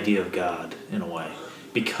the idea of God in a way.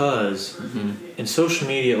 Because in social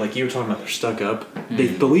media, like you were talking about, they're stuck up.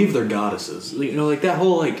 They believe they're goddesses. Like that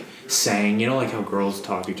whole like saying, like how girls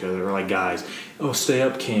talk to each other, or like guys, oh, stay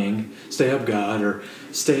up king, stay up God, or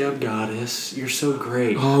stay up goddess, you're so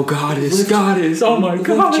great. Oh, goddess, goddess, oh my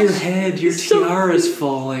God. Lift your head, your tiara's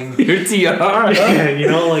falling. Your tiara.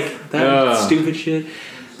 Like that stupid shit.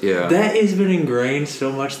 Yeah. That has been ingrained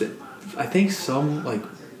so much that I think some like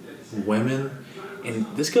women, and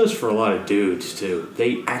this goes for a lot of dudes too,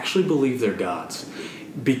 they actually believe they're gods.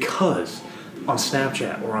 Because on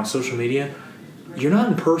Snapchat or on social media, you're not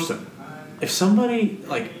in person. If somebody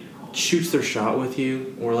like shoots their shot with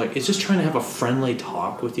you, or like is just trying to have a friendly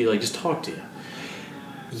talk with you, like just talk to you,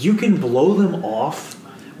 you can blow them off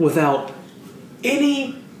without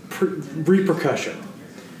any repercussion.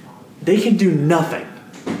 They can do nothing.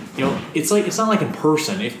 You know, it's not like in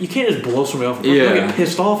person. If you can't just blow somebody off, they'll get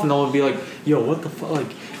pissed off and they'll be like, "Yo, what the fuck?"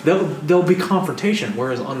 Like there'll be confrontation.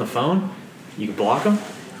 Whereas on the phone, you can block them.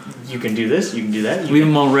 You can do this. You can do that. Leave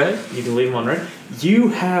them on red. You can leave them on red. You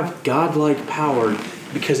have godlike power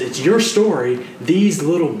because it's your story. These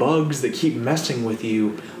little bugs that keep messing with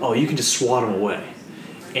you, you can just swat them away,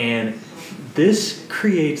 and this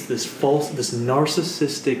creates this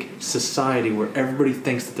narcissistic society where everybody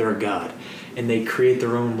thinks that they're a god, and they create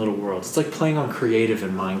their own little worlds. It's like playing on creative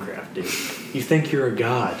in Minecraft, dude. You think you're a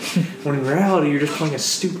god, when in reality you're just playing a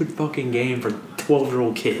stupid fucking game for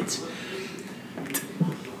 12-year-old kids.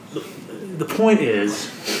 The point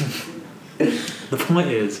is,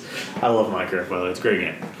 I love Minecraft, by the way. It's a great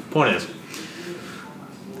game. The point is,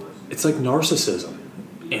 it's like narcissism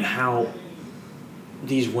and how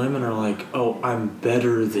these women are like, "Oh, I'm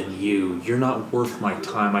better than you. You're not worth my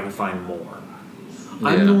time. I can find more.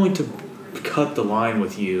 I'm going to cut the line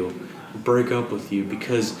with you, break up with you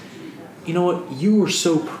because, you know what? You were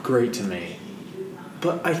so great to me.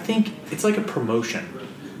 But I think it's like a promotion.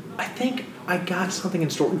 I think I got something in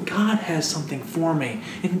store. God has something for me,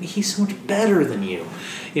 and He's so much better than you.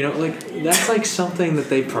 You know, like that's like something that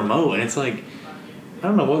they promote, and it's like, I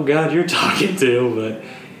don't know what God you're talking to, but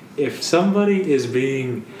if somebody is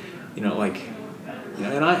being, you know, like, you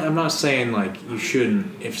know, and I'm not saying like you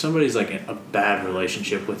shouldn't. If somebody's like in a bad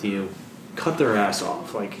relationship with you, cut their ass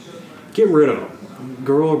off. Like, get rid of them,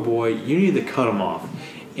 girl or boy. You need to cut them off.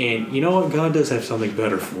 And you know what? God does have something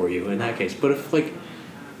better for you in that case. But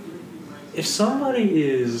if somebody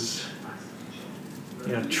is,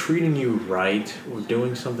 you know, treating you right or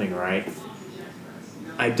doing something right,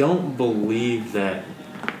 I don't believe that.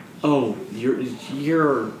 Oh, you're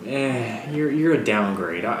a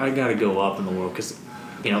downgrade. I got to go up in the world because,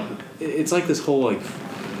 you know, it's like this whole like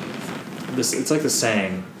this. It's like the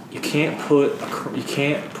saying, you can't put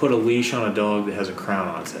a leash on a dog that has a crown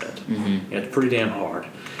on its head. Mm-hmm. It's pretty damn hard.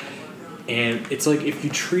 And it's like if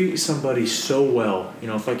you treat somebody so well, you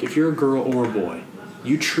know, if you're a girl or a boy,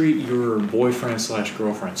 you treat your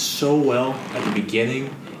boyfriend/girlfriend so well at the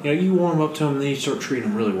beginning, you know, you warm up to them, and then you start treating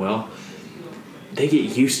them really well. They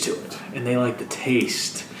get used to it, and they like the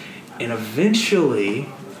taste. And eventually,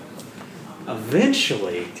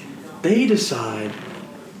 they decide,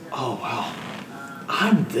 oh, wow,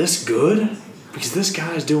 I'm this good because this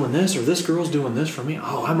guy's doing this or this girl's doing this for me.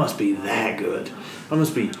 Oh, I must be that good. I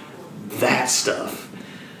must be that stuff.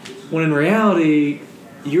 When in reality,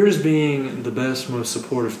 you're just being the best, most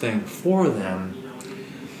supportive thing for them.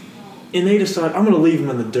 And they decide, I'm going to leave them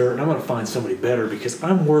in the dirt and I'm going to find somebody better because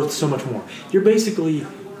I'm worth so much more. You're basically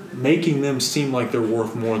making them seem like they're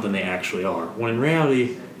worth more than they actually are. When in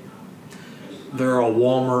reality, they're a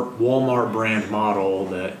Walmart brand model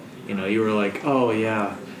that, you know, you were like, oh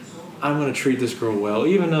yeah, I'm going to treat this girl well,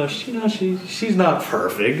 even though she's not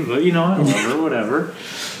perfect, but you know, I love her, whatever.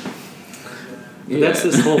 Yeah. That's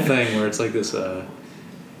this whole thing where it's like this,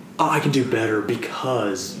 I can do better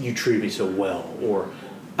because you treat me so well, or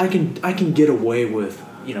I can get away with,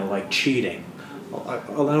 you know, like cheating. I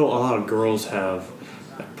know a lot of girls have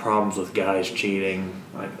like, problems with guys cheating.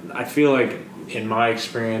 I feel like, in my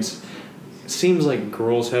experience, it seems like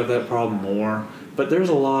girls have that problem more. But there's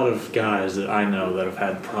a lot of guys that I know that have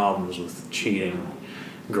had problems with cheating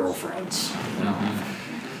girlfriends. You know?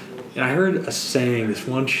 Mm-hmm. And I heard a saying. This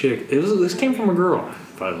one chick. This came from a girl,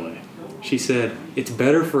 by the way. She said, "It's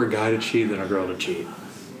better for a guy to cheat than a girl to cheat."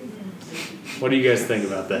 What do you guys think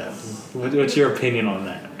about that? What's your opinion on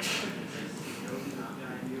that?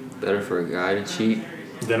 Better for a guy to cheat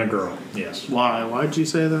than a girl. Yes. Why? Why'd you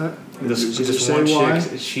say that? Did she say why?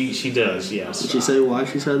 She does. Yes. Did she say why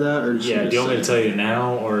she said that, or did she do you want me to tell you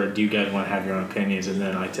now, or do you guys want to have your own opinions and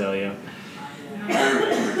then I tell you?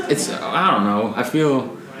 I don't know. I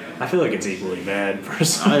feel like it's equally bad,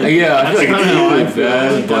 personally. I feel like it's equally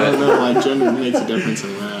bad, but I don't know why gender makes a difference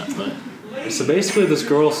in that. But so basically, this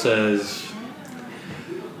girl says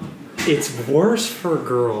it's worse for a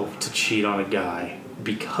girl to cheat on a guy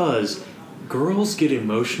because girls get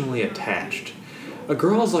emotionally attached. A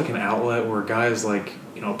girl is like an outlet where a guy is like,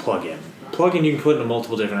 you know, a plug-in. Plug-in you can put into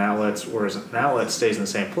multiple different outlets, whereas an outlet stays in the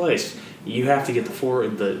same place. You have to get the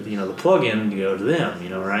plug-in to go to them, you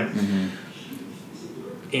know, right? Mm-hmm.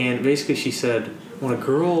 And basically she said when a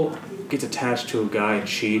girl gets attached to a guy and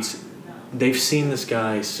cheats, they've seen this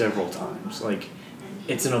guy several times. Like,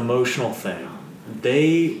 it's an emotional thing.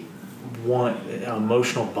 They want an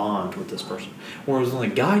emotional bond with this person. Whereas when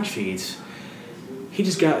a guy cheats, he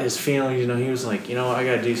just got his feelings, you know, he was like, you know, I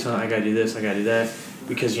gotta do something, I gotta do this, I gotta do that.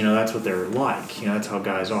 because that's what they're like. That's how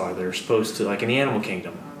guys are. They're supposed to, like in the animal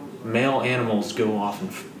kingdom, male animals go off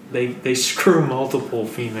and they screw multiple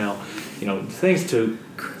female, things to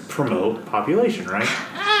promote population, right?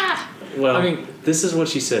 Well, I mean, this is what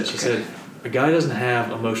she said. She said a guy doesn't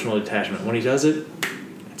have emotional attachment. When he does it,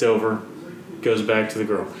 it's over. Goes back to the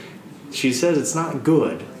girl. She says it's not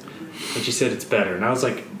good, but she said it's better. And I was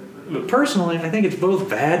like, personally, I think it's both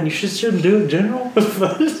bad, and you shouldn't do it in general.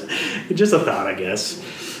 But it's just a thought, I guess.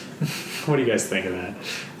 What do you guys think of that?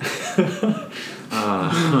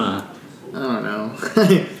 I don't know.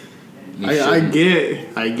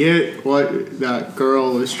 I get what that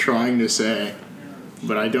girl is trying to say,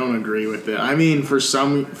 but I don't agree with it. I mean, for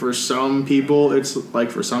some people, it's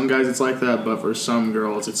like, for some guys it's like that, but for some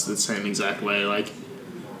girls it's the same exact way. Like,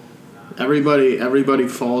 everybody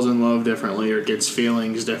falls in love differently or gets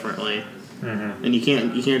feelings differently. Mm-hmm. And you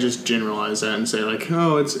can't just generalize that and say like,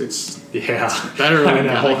 oh, it's better than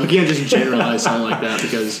that. Like, you can't just generalize something like that,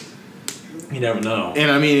 because you never know.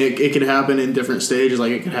 And I mean, it could happen in different stages.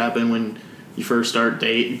 Like, it could happen when you first start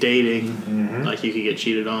dating. Mm-hmm. Like, you could get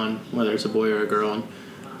cheated on, whether it's a boy or a girl. And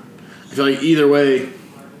I feel like either way,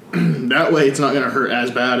 that way it's not going to hurt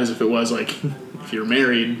as bad as if it was like if you're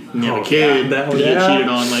married and you have a kid, you get cheated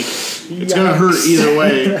on. Like, it's going to hurt either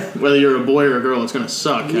way, whether you're a boy or a girl. It's going to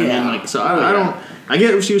suck. Yeah. I mean, like, so I don't. I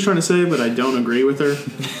get what she was trying to say, but I don't agree with her.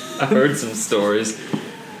 I heard some stories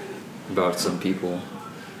about some people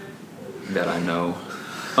that I know.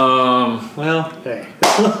 Well, hey.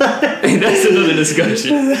 That's another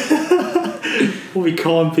discussion. We'll be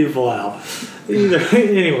calling people out.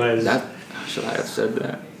 Anyways. Should I have said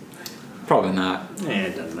that? Probably not.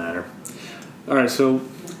 It doesn't matter. Alright, so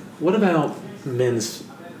what about men's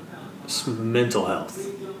mental health?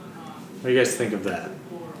 What do you guys think of that?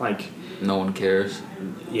 Like, no one cares.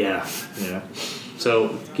 Yeah.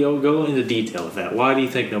 So go into detail with that. Why do you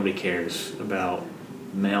think nobody cares about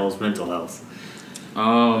males' mental health?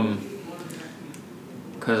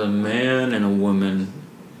 Because a man and a woman,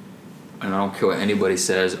 and I don't care what anybody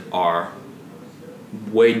says, are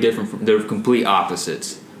way different. They're complete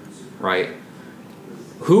opposites, right?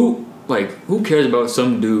 Who cares about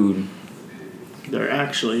some dude? They're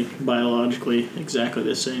actually biologically exactly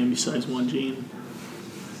the same, besides one gene.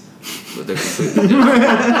 But they're completely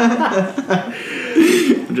different.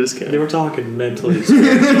 I'm just kidding. They were talking mentally.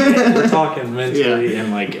 We're talking mentally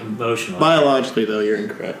and like emotionally. Biologically, though, you're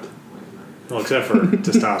incorrect. Well, except for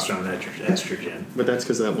testosterone and estrogen. But that's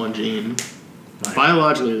because of that one gene. Right.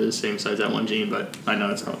 Biologically, they're the same size, that one gene, but I know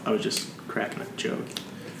it's not. I was just cracking a joke.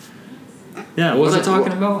 Yeah, what was I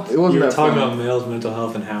talking about? It wasn't. You were talking about males' mental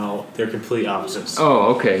health and how they're complete opposites.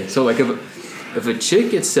 Oh, okay. So like, if a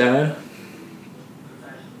chick gets sad,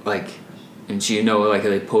 like, and she like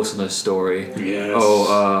they post on their story. Yes.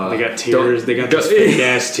 Oh, they got tears. They got those fake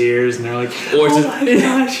ass tears, and they're like, or oh my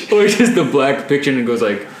gosh. Or just the black picture, and it goes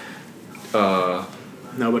like,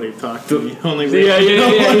 nobody talked to me. Only real.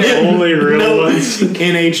 Yeah. Only real ones.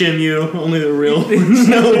 NHMU. Only the real ones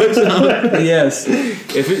know what's up. Yes.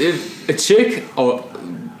 If a chick,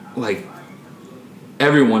 like,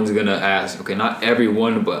 everyone's gonna ask. Okay, not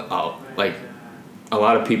everyone, but like, a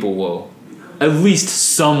lot of people will. At least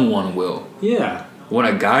someone will. Yeah. When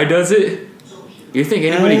a guy does it, you think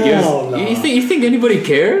anybody gives? No. You think anybody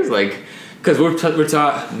cares? Like, because we're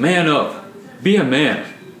taught, man up, be a man.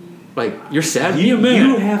 Like, you're sad, be a man.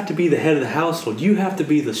 You have to be the head of the household. You have to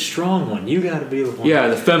be the strong one. You got to be the one. Yeah,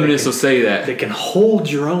 the feminists will say that. That can hold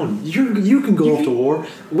your own. You can go off to war.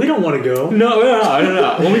 We don't want to go. No.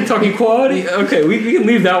 When we talk equality, okay, we can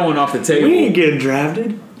leave that one off the table. We ain't getting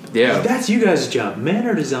drafted. Yeah. That's you guys' job. Men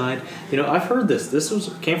are designed. I've heard this. This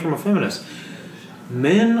came from a feminist.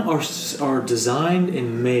 Men are designed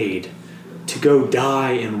and made to go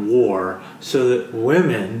die in war so that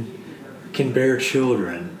women can bear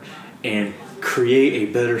children and create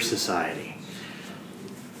a better society.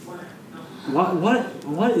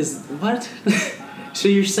 What is what? So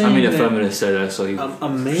you're saying? I mean, a feminist said that, so you a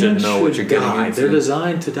man should know what you're getting into. They're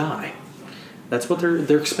designed to die. That's what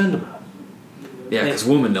they're expendable. Yeah, because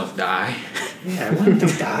women don't die. Yeah, women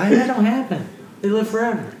don't die. That don't happen. They live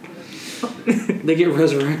forever. They get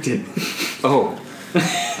resurrected. Oh.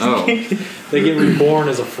 They get reborn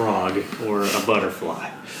as a frog or a butterfly.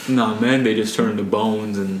 No, men, they just turn to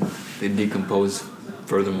bones and they decompose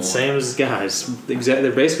furthermore. Same as guys.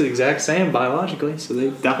 They're basically the exact same biologically, so they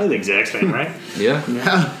die the exact same, right? Yeah.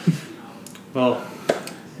 Well,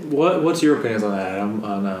 what's your opinions on that?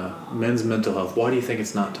 On men's mental health? Why do you think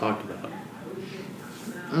it's not talked about?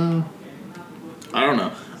 I don't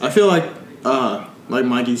know. I feel like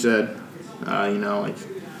Mikey said, like,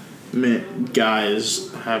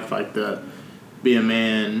 guys have like the be a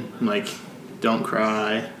man, like, don't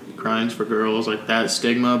cry, crying's for girls, like that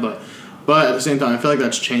stigma, but at the same time, I feel like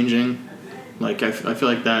that's changing. Like, I feel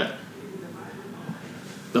like that,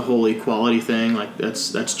 the whole equality thing, like,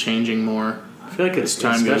 that's changing more. I feel like it's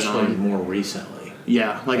time goes especially on. more recently.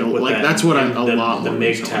 Yeah, like That, that's what I'm and a lot the more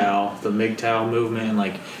recently. MGTOW movement, and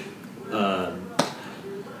like,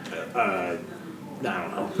 I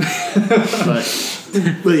don't know.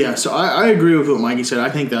 but yeah, so I agree with what Mikey said. I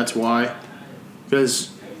think that's why,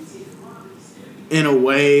 because in a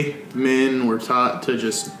way, men were taught to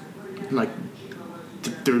just, like,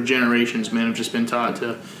 through generations, men have just been taught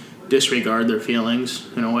to disregard their feelings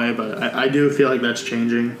in a way. But I do feel like that's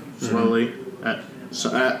changing slowly.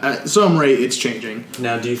 At some rate, it's changing.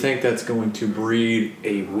 Now, do you think that's going to breed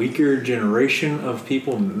a weaker generation of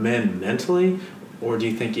people, men mentally, or do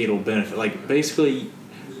you think it'll benefit? Like, basically,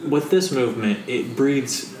 with this movement, it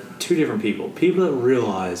breeds two different people. People that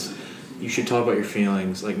realize you should talk about your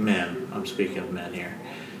feelings, like men. I'm speaking of men here.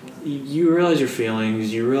 You realize your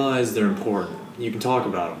feelings. You realize they're important. You can talk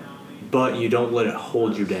about them, but you don't let it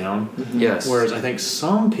hold you down. Yes. Whereas I think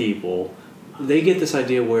some people, they get this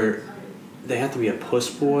idea where they have to be a puss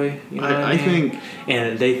boy. You know what I mean? think,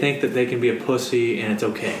 and they think that they can be a pussy and it's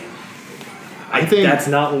okay. I think that's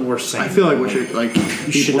not what we're saying. I feel like what you're like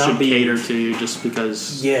should people not should be- cater to you just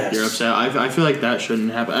because Yes. you're upset. I feel like that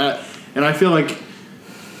shouldn't happen, and I feel like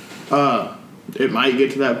it might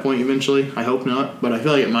get to that point eventually. I hope not, but I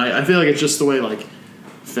feel like it might. I feel like it's just the way like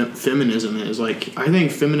feminism is. Like, I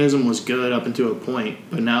think feminism was good up until a point,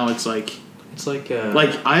 but now it's like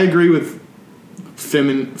I agree with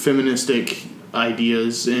feministic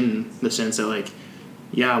ideas in the sense that, like,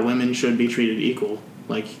 yeah, women should be treated equal.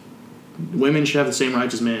 Like, women should have the same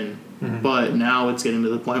rights as men. Mhm. But now it's getting to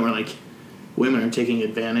the point where, like, women are taking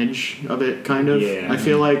advantage of it, kind of. Yeah. I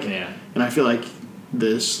feel like, Yeah. and I feel like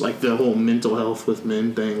this, like, the whole mental health with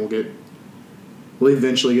men thing will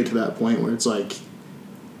eventually get to that point where it's like,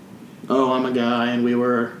 oh, I'm a guy, and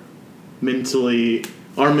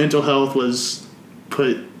our mental health was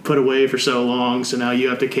put away for so long, so now you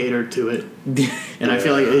have to cater to it. And I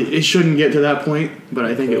feel like it shouldn't get to that point, but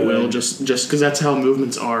I think it will, just because that's how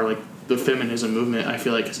movements are. Like, the feminism movement, I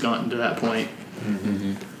feel like, has gotten to that point.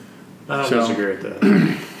 Mm-hmm. I don't So- disagree with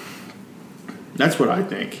that. That's what I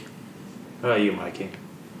think. How about you, Mikey?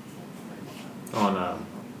 On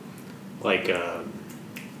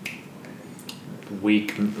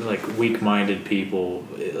weak-minded people,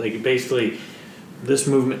 like, basically this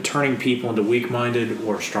movement turning people into weak-minded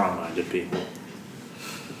or strong-minded people.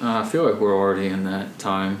 I feel like we're already in that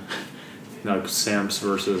time. Like Samps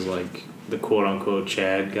versus, like, the quote-unquote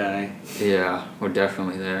Chad guy. Yeah, we're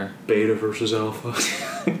definitely there. Beta versus alpha.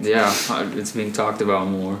 Yeah, it's being talked about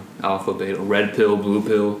more. Alpha, beta, red pill, blue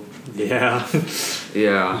pill. Yeah.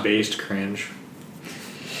 Yeah. Based cringe.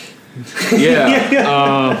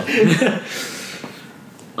 Yeah.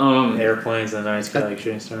 Airplanes and nice guy like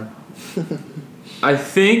Shane Star. I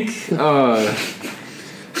think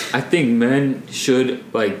men should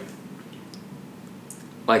like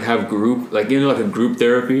have group, like, like a group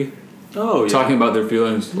therapy, Oh, yeah. talking about their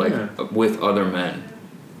feelings, like, Yeah. with other men,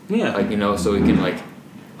 Yeah. like, so we can, like,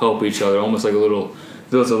 help each other, almost like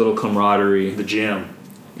builds a little camaraderie. The gym.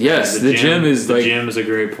 Yes, the gym is the like, gym is a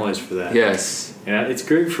great place for that. yes, Yeah, it's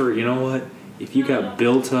great for, you know what? If you got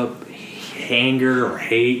built up anger or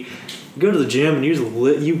hate, you go to the gym and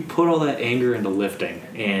you put all that anger into lifting,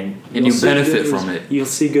 and you you'll see benefit good from it. You'll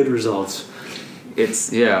see good results.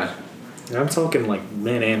 it's yeah, And I'm talking like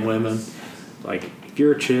men and women. Like, if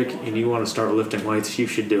you're a chick and you want to start lifting weights, you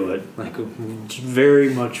should do it. Like,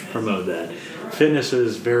 very much promote that. Fitness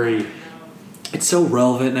is it's so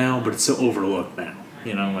relevant now, but it's so overlooked now.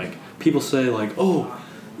 Like, people say, like, oh,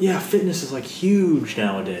 yeah, fitness is, like, huge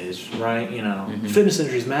nowadays, right? Fitness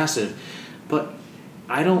industry is massive. But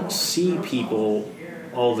I don't see people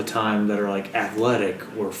all the time that are, like, athletic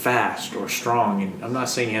or fast or strong. And I'm not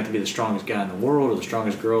saying you have to be the strongest guy in the world or the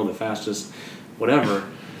strongest girl, the fastest, whatever.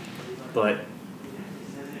 But,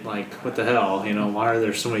 like, what the hell? Why are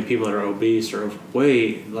there so many people that are obese or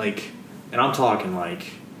overweight? Like, and I'm talking, like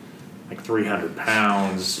 300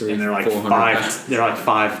 pounds, and they're like 400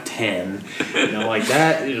 5'10". Like,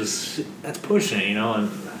 that's pushing it. And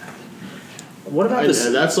what about this?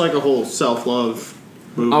 That's like a whole self-love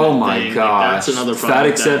movement. oh my thing. gosh, Like, that's another problem. fat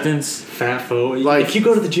with that. acceptance. Fat phobic. Like- if you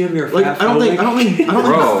go to the gym, you're a Like, fat I don't think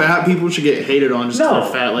Bro. fat people should get hated on just because No,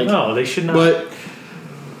 they're fat. Like, no, they should not. But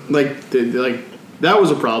like that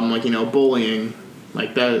was a problem. Like, bullying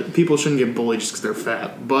Like that, people shouldn't get bullied just because they're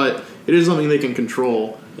fat, but it is something they can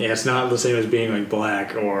control. Yeah, it's not the same as being like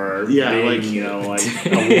black or Yeah, being, like- you know, like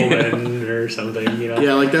a woman or something, you know.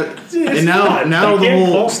 Yeah, like that. It's And now not. the I can't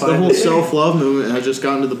whole qualify it. self-love movement has just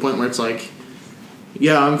gotten to the point where it's like,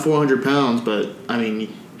 yeah, I'm 400 pounds, but I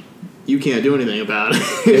mean, you can't do anything about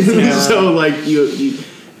it. Yeah. So like you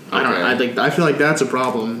I don't know. Okay. I feel like that's a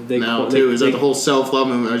problem now too. Is that the whole self-love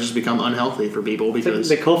movement has just become unhealthy for people because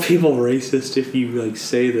They call people racist if you like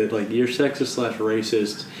say that like you're sexist /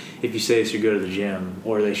 racist if you say they should go to the gym,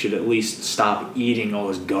 or they should at least stop eating all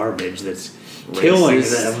this garbage that's killing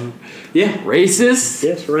Racist? them. Yeah, Racist?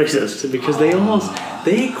 yes, racist, because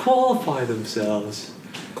they qualify themselves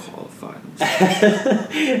Qualified.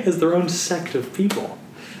 as their own sect of people.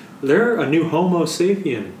 They're a new Homo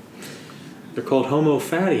sapien. They're called Homo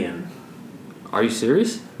fattian. Are you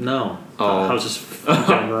serious? No. Oh. I was just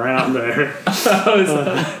fucking right out there.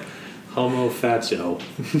 Homo fatso.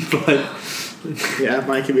 But yeah,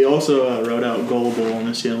 Mike. We also wrote out "gullible" on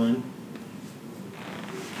the ceiling.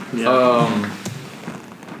 Yeah.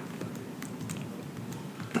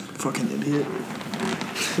 Fucking idiot.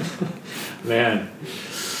 man.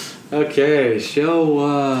 Okay,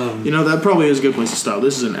 show You know, that probably is a good place to stop.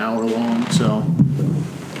 This is an hour long, so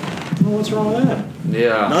well, what's wrong with that?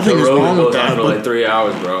 Yeah. Nothing the is road wrong with goes on that, for but- like 3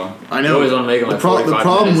 hours, bro. I know. You always want to make them the, like pro- 45 the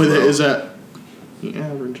problem minutes, with bro. it is that the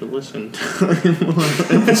average listen time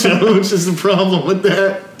episodes is the problem with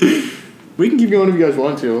that. We can keep going if you guys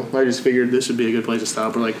want to. I just figured this would be a good place to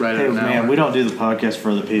stop. We're like right at Hey an man, hour. we don't do the podcast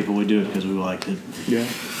for other people. We do it because we like it. Yeah.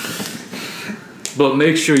 But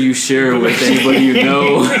make sure you share it with anybody you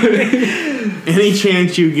know. Any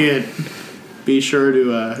chance you get, be sure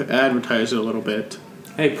to advertise it a little bit.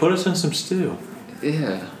 Hey, put us in some stew.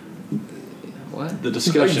 Yeah. What? The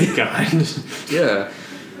discussion kind. Yeah.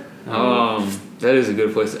 That is a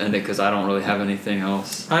good place to end it because I don't really have anything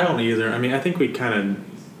else. I don't either. I mean, I think we kind of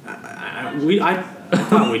I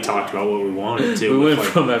thought we talked about what we wanted to. We with, went like,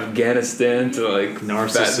 from Afghanistan to like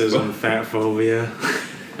narcissism, fat phobia.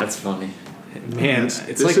 That's funny. Man, This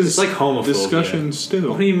it's is like homophobia. discussion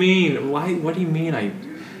still. What do you mean? Why? What do you mean?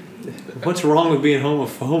 What's wrong with being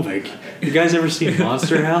homophobic? You guys ever seen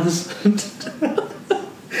Monster House?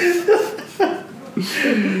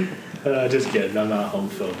 Just kidding. I'm not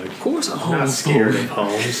homophobic. Of course I'm I'm not scared of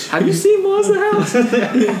homes. Have you seen Monster House?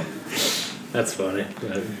 That's funny.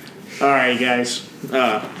 All right, guys.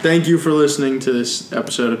 Thank you for listening to this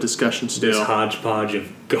episode of Discussion This Still. hodgepodge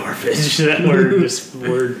of garbage that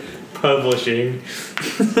we're publishing.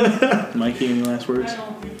 Mikey, any last words?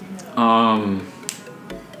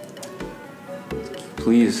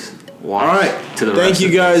 Please watch All right. to the Thank rest you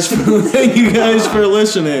of guys. Thank you guys for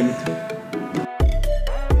listening.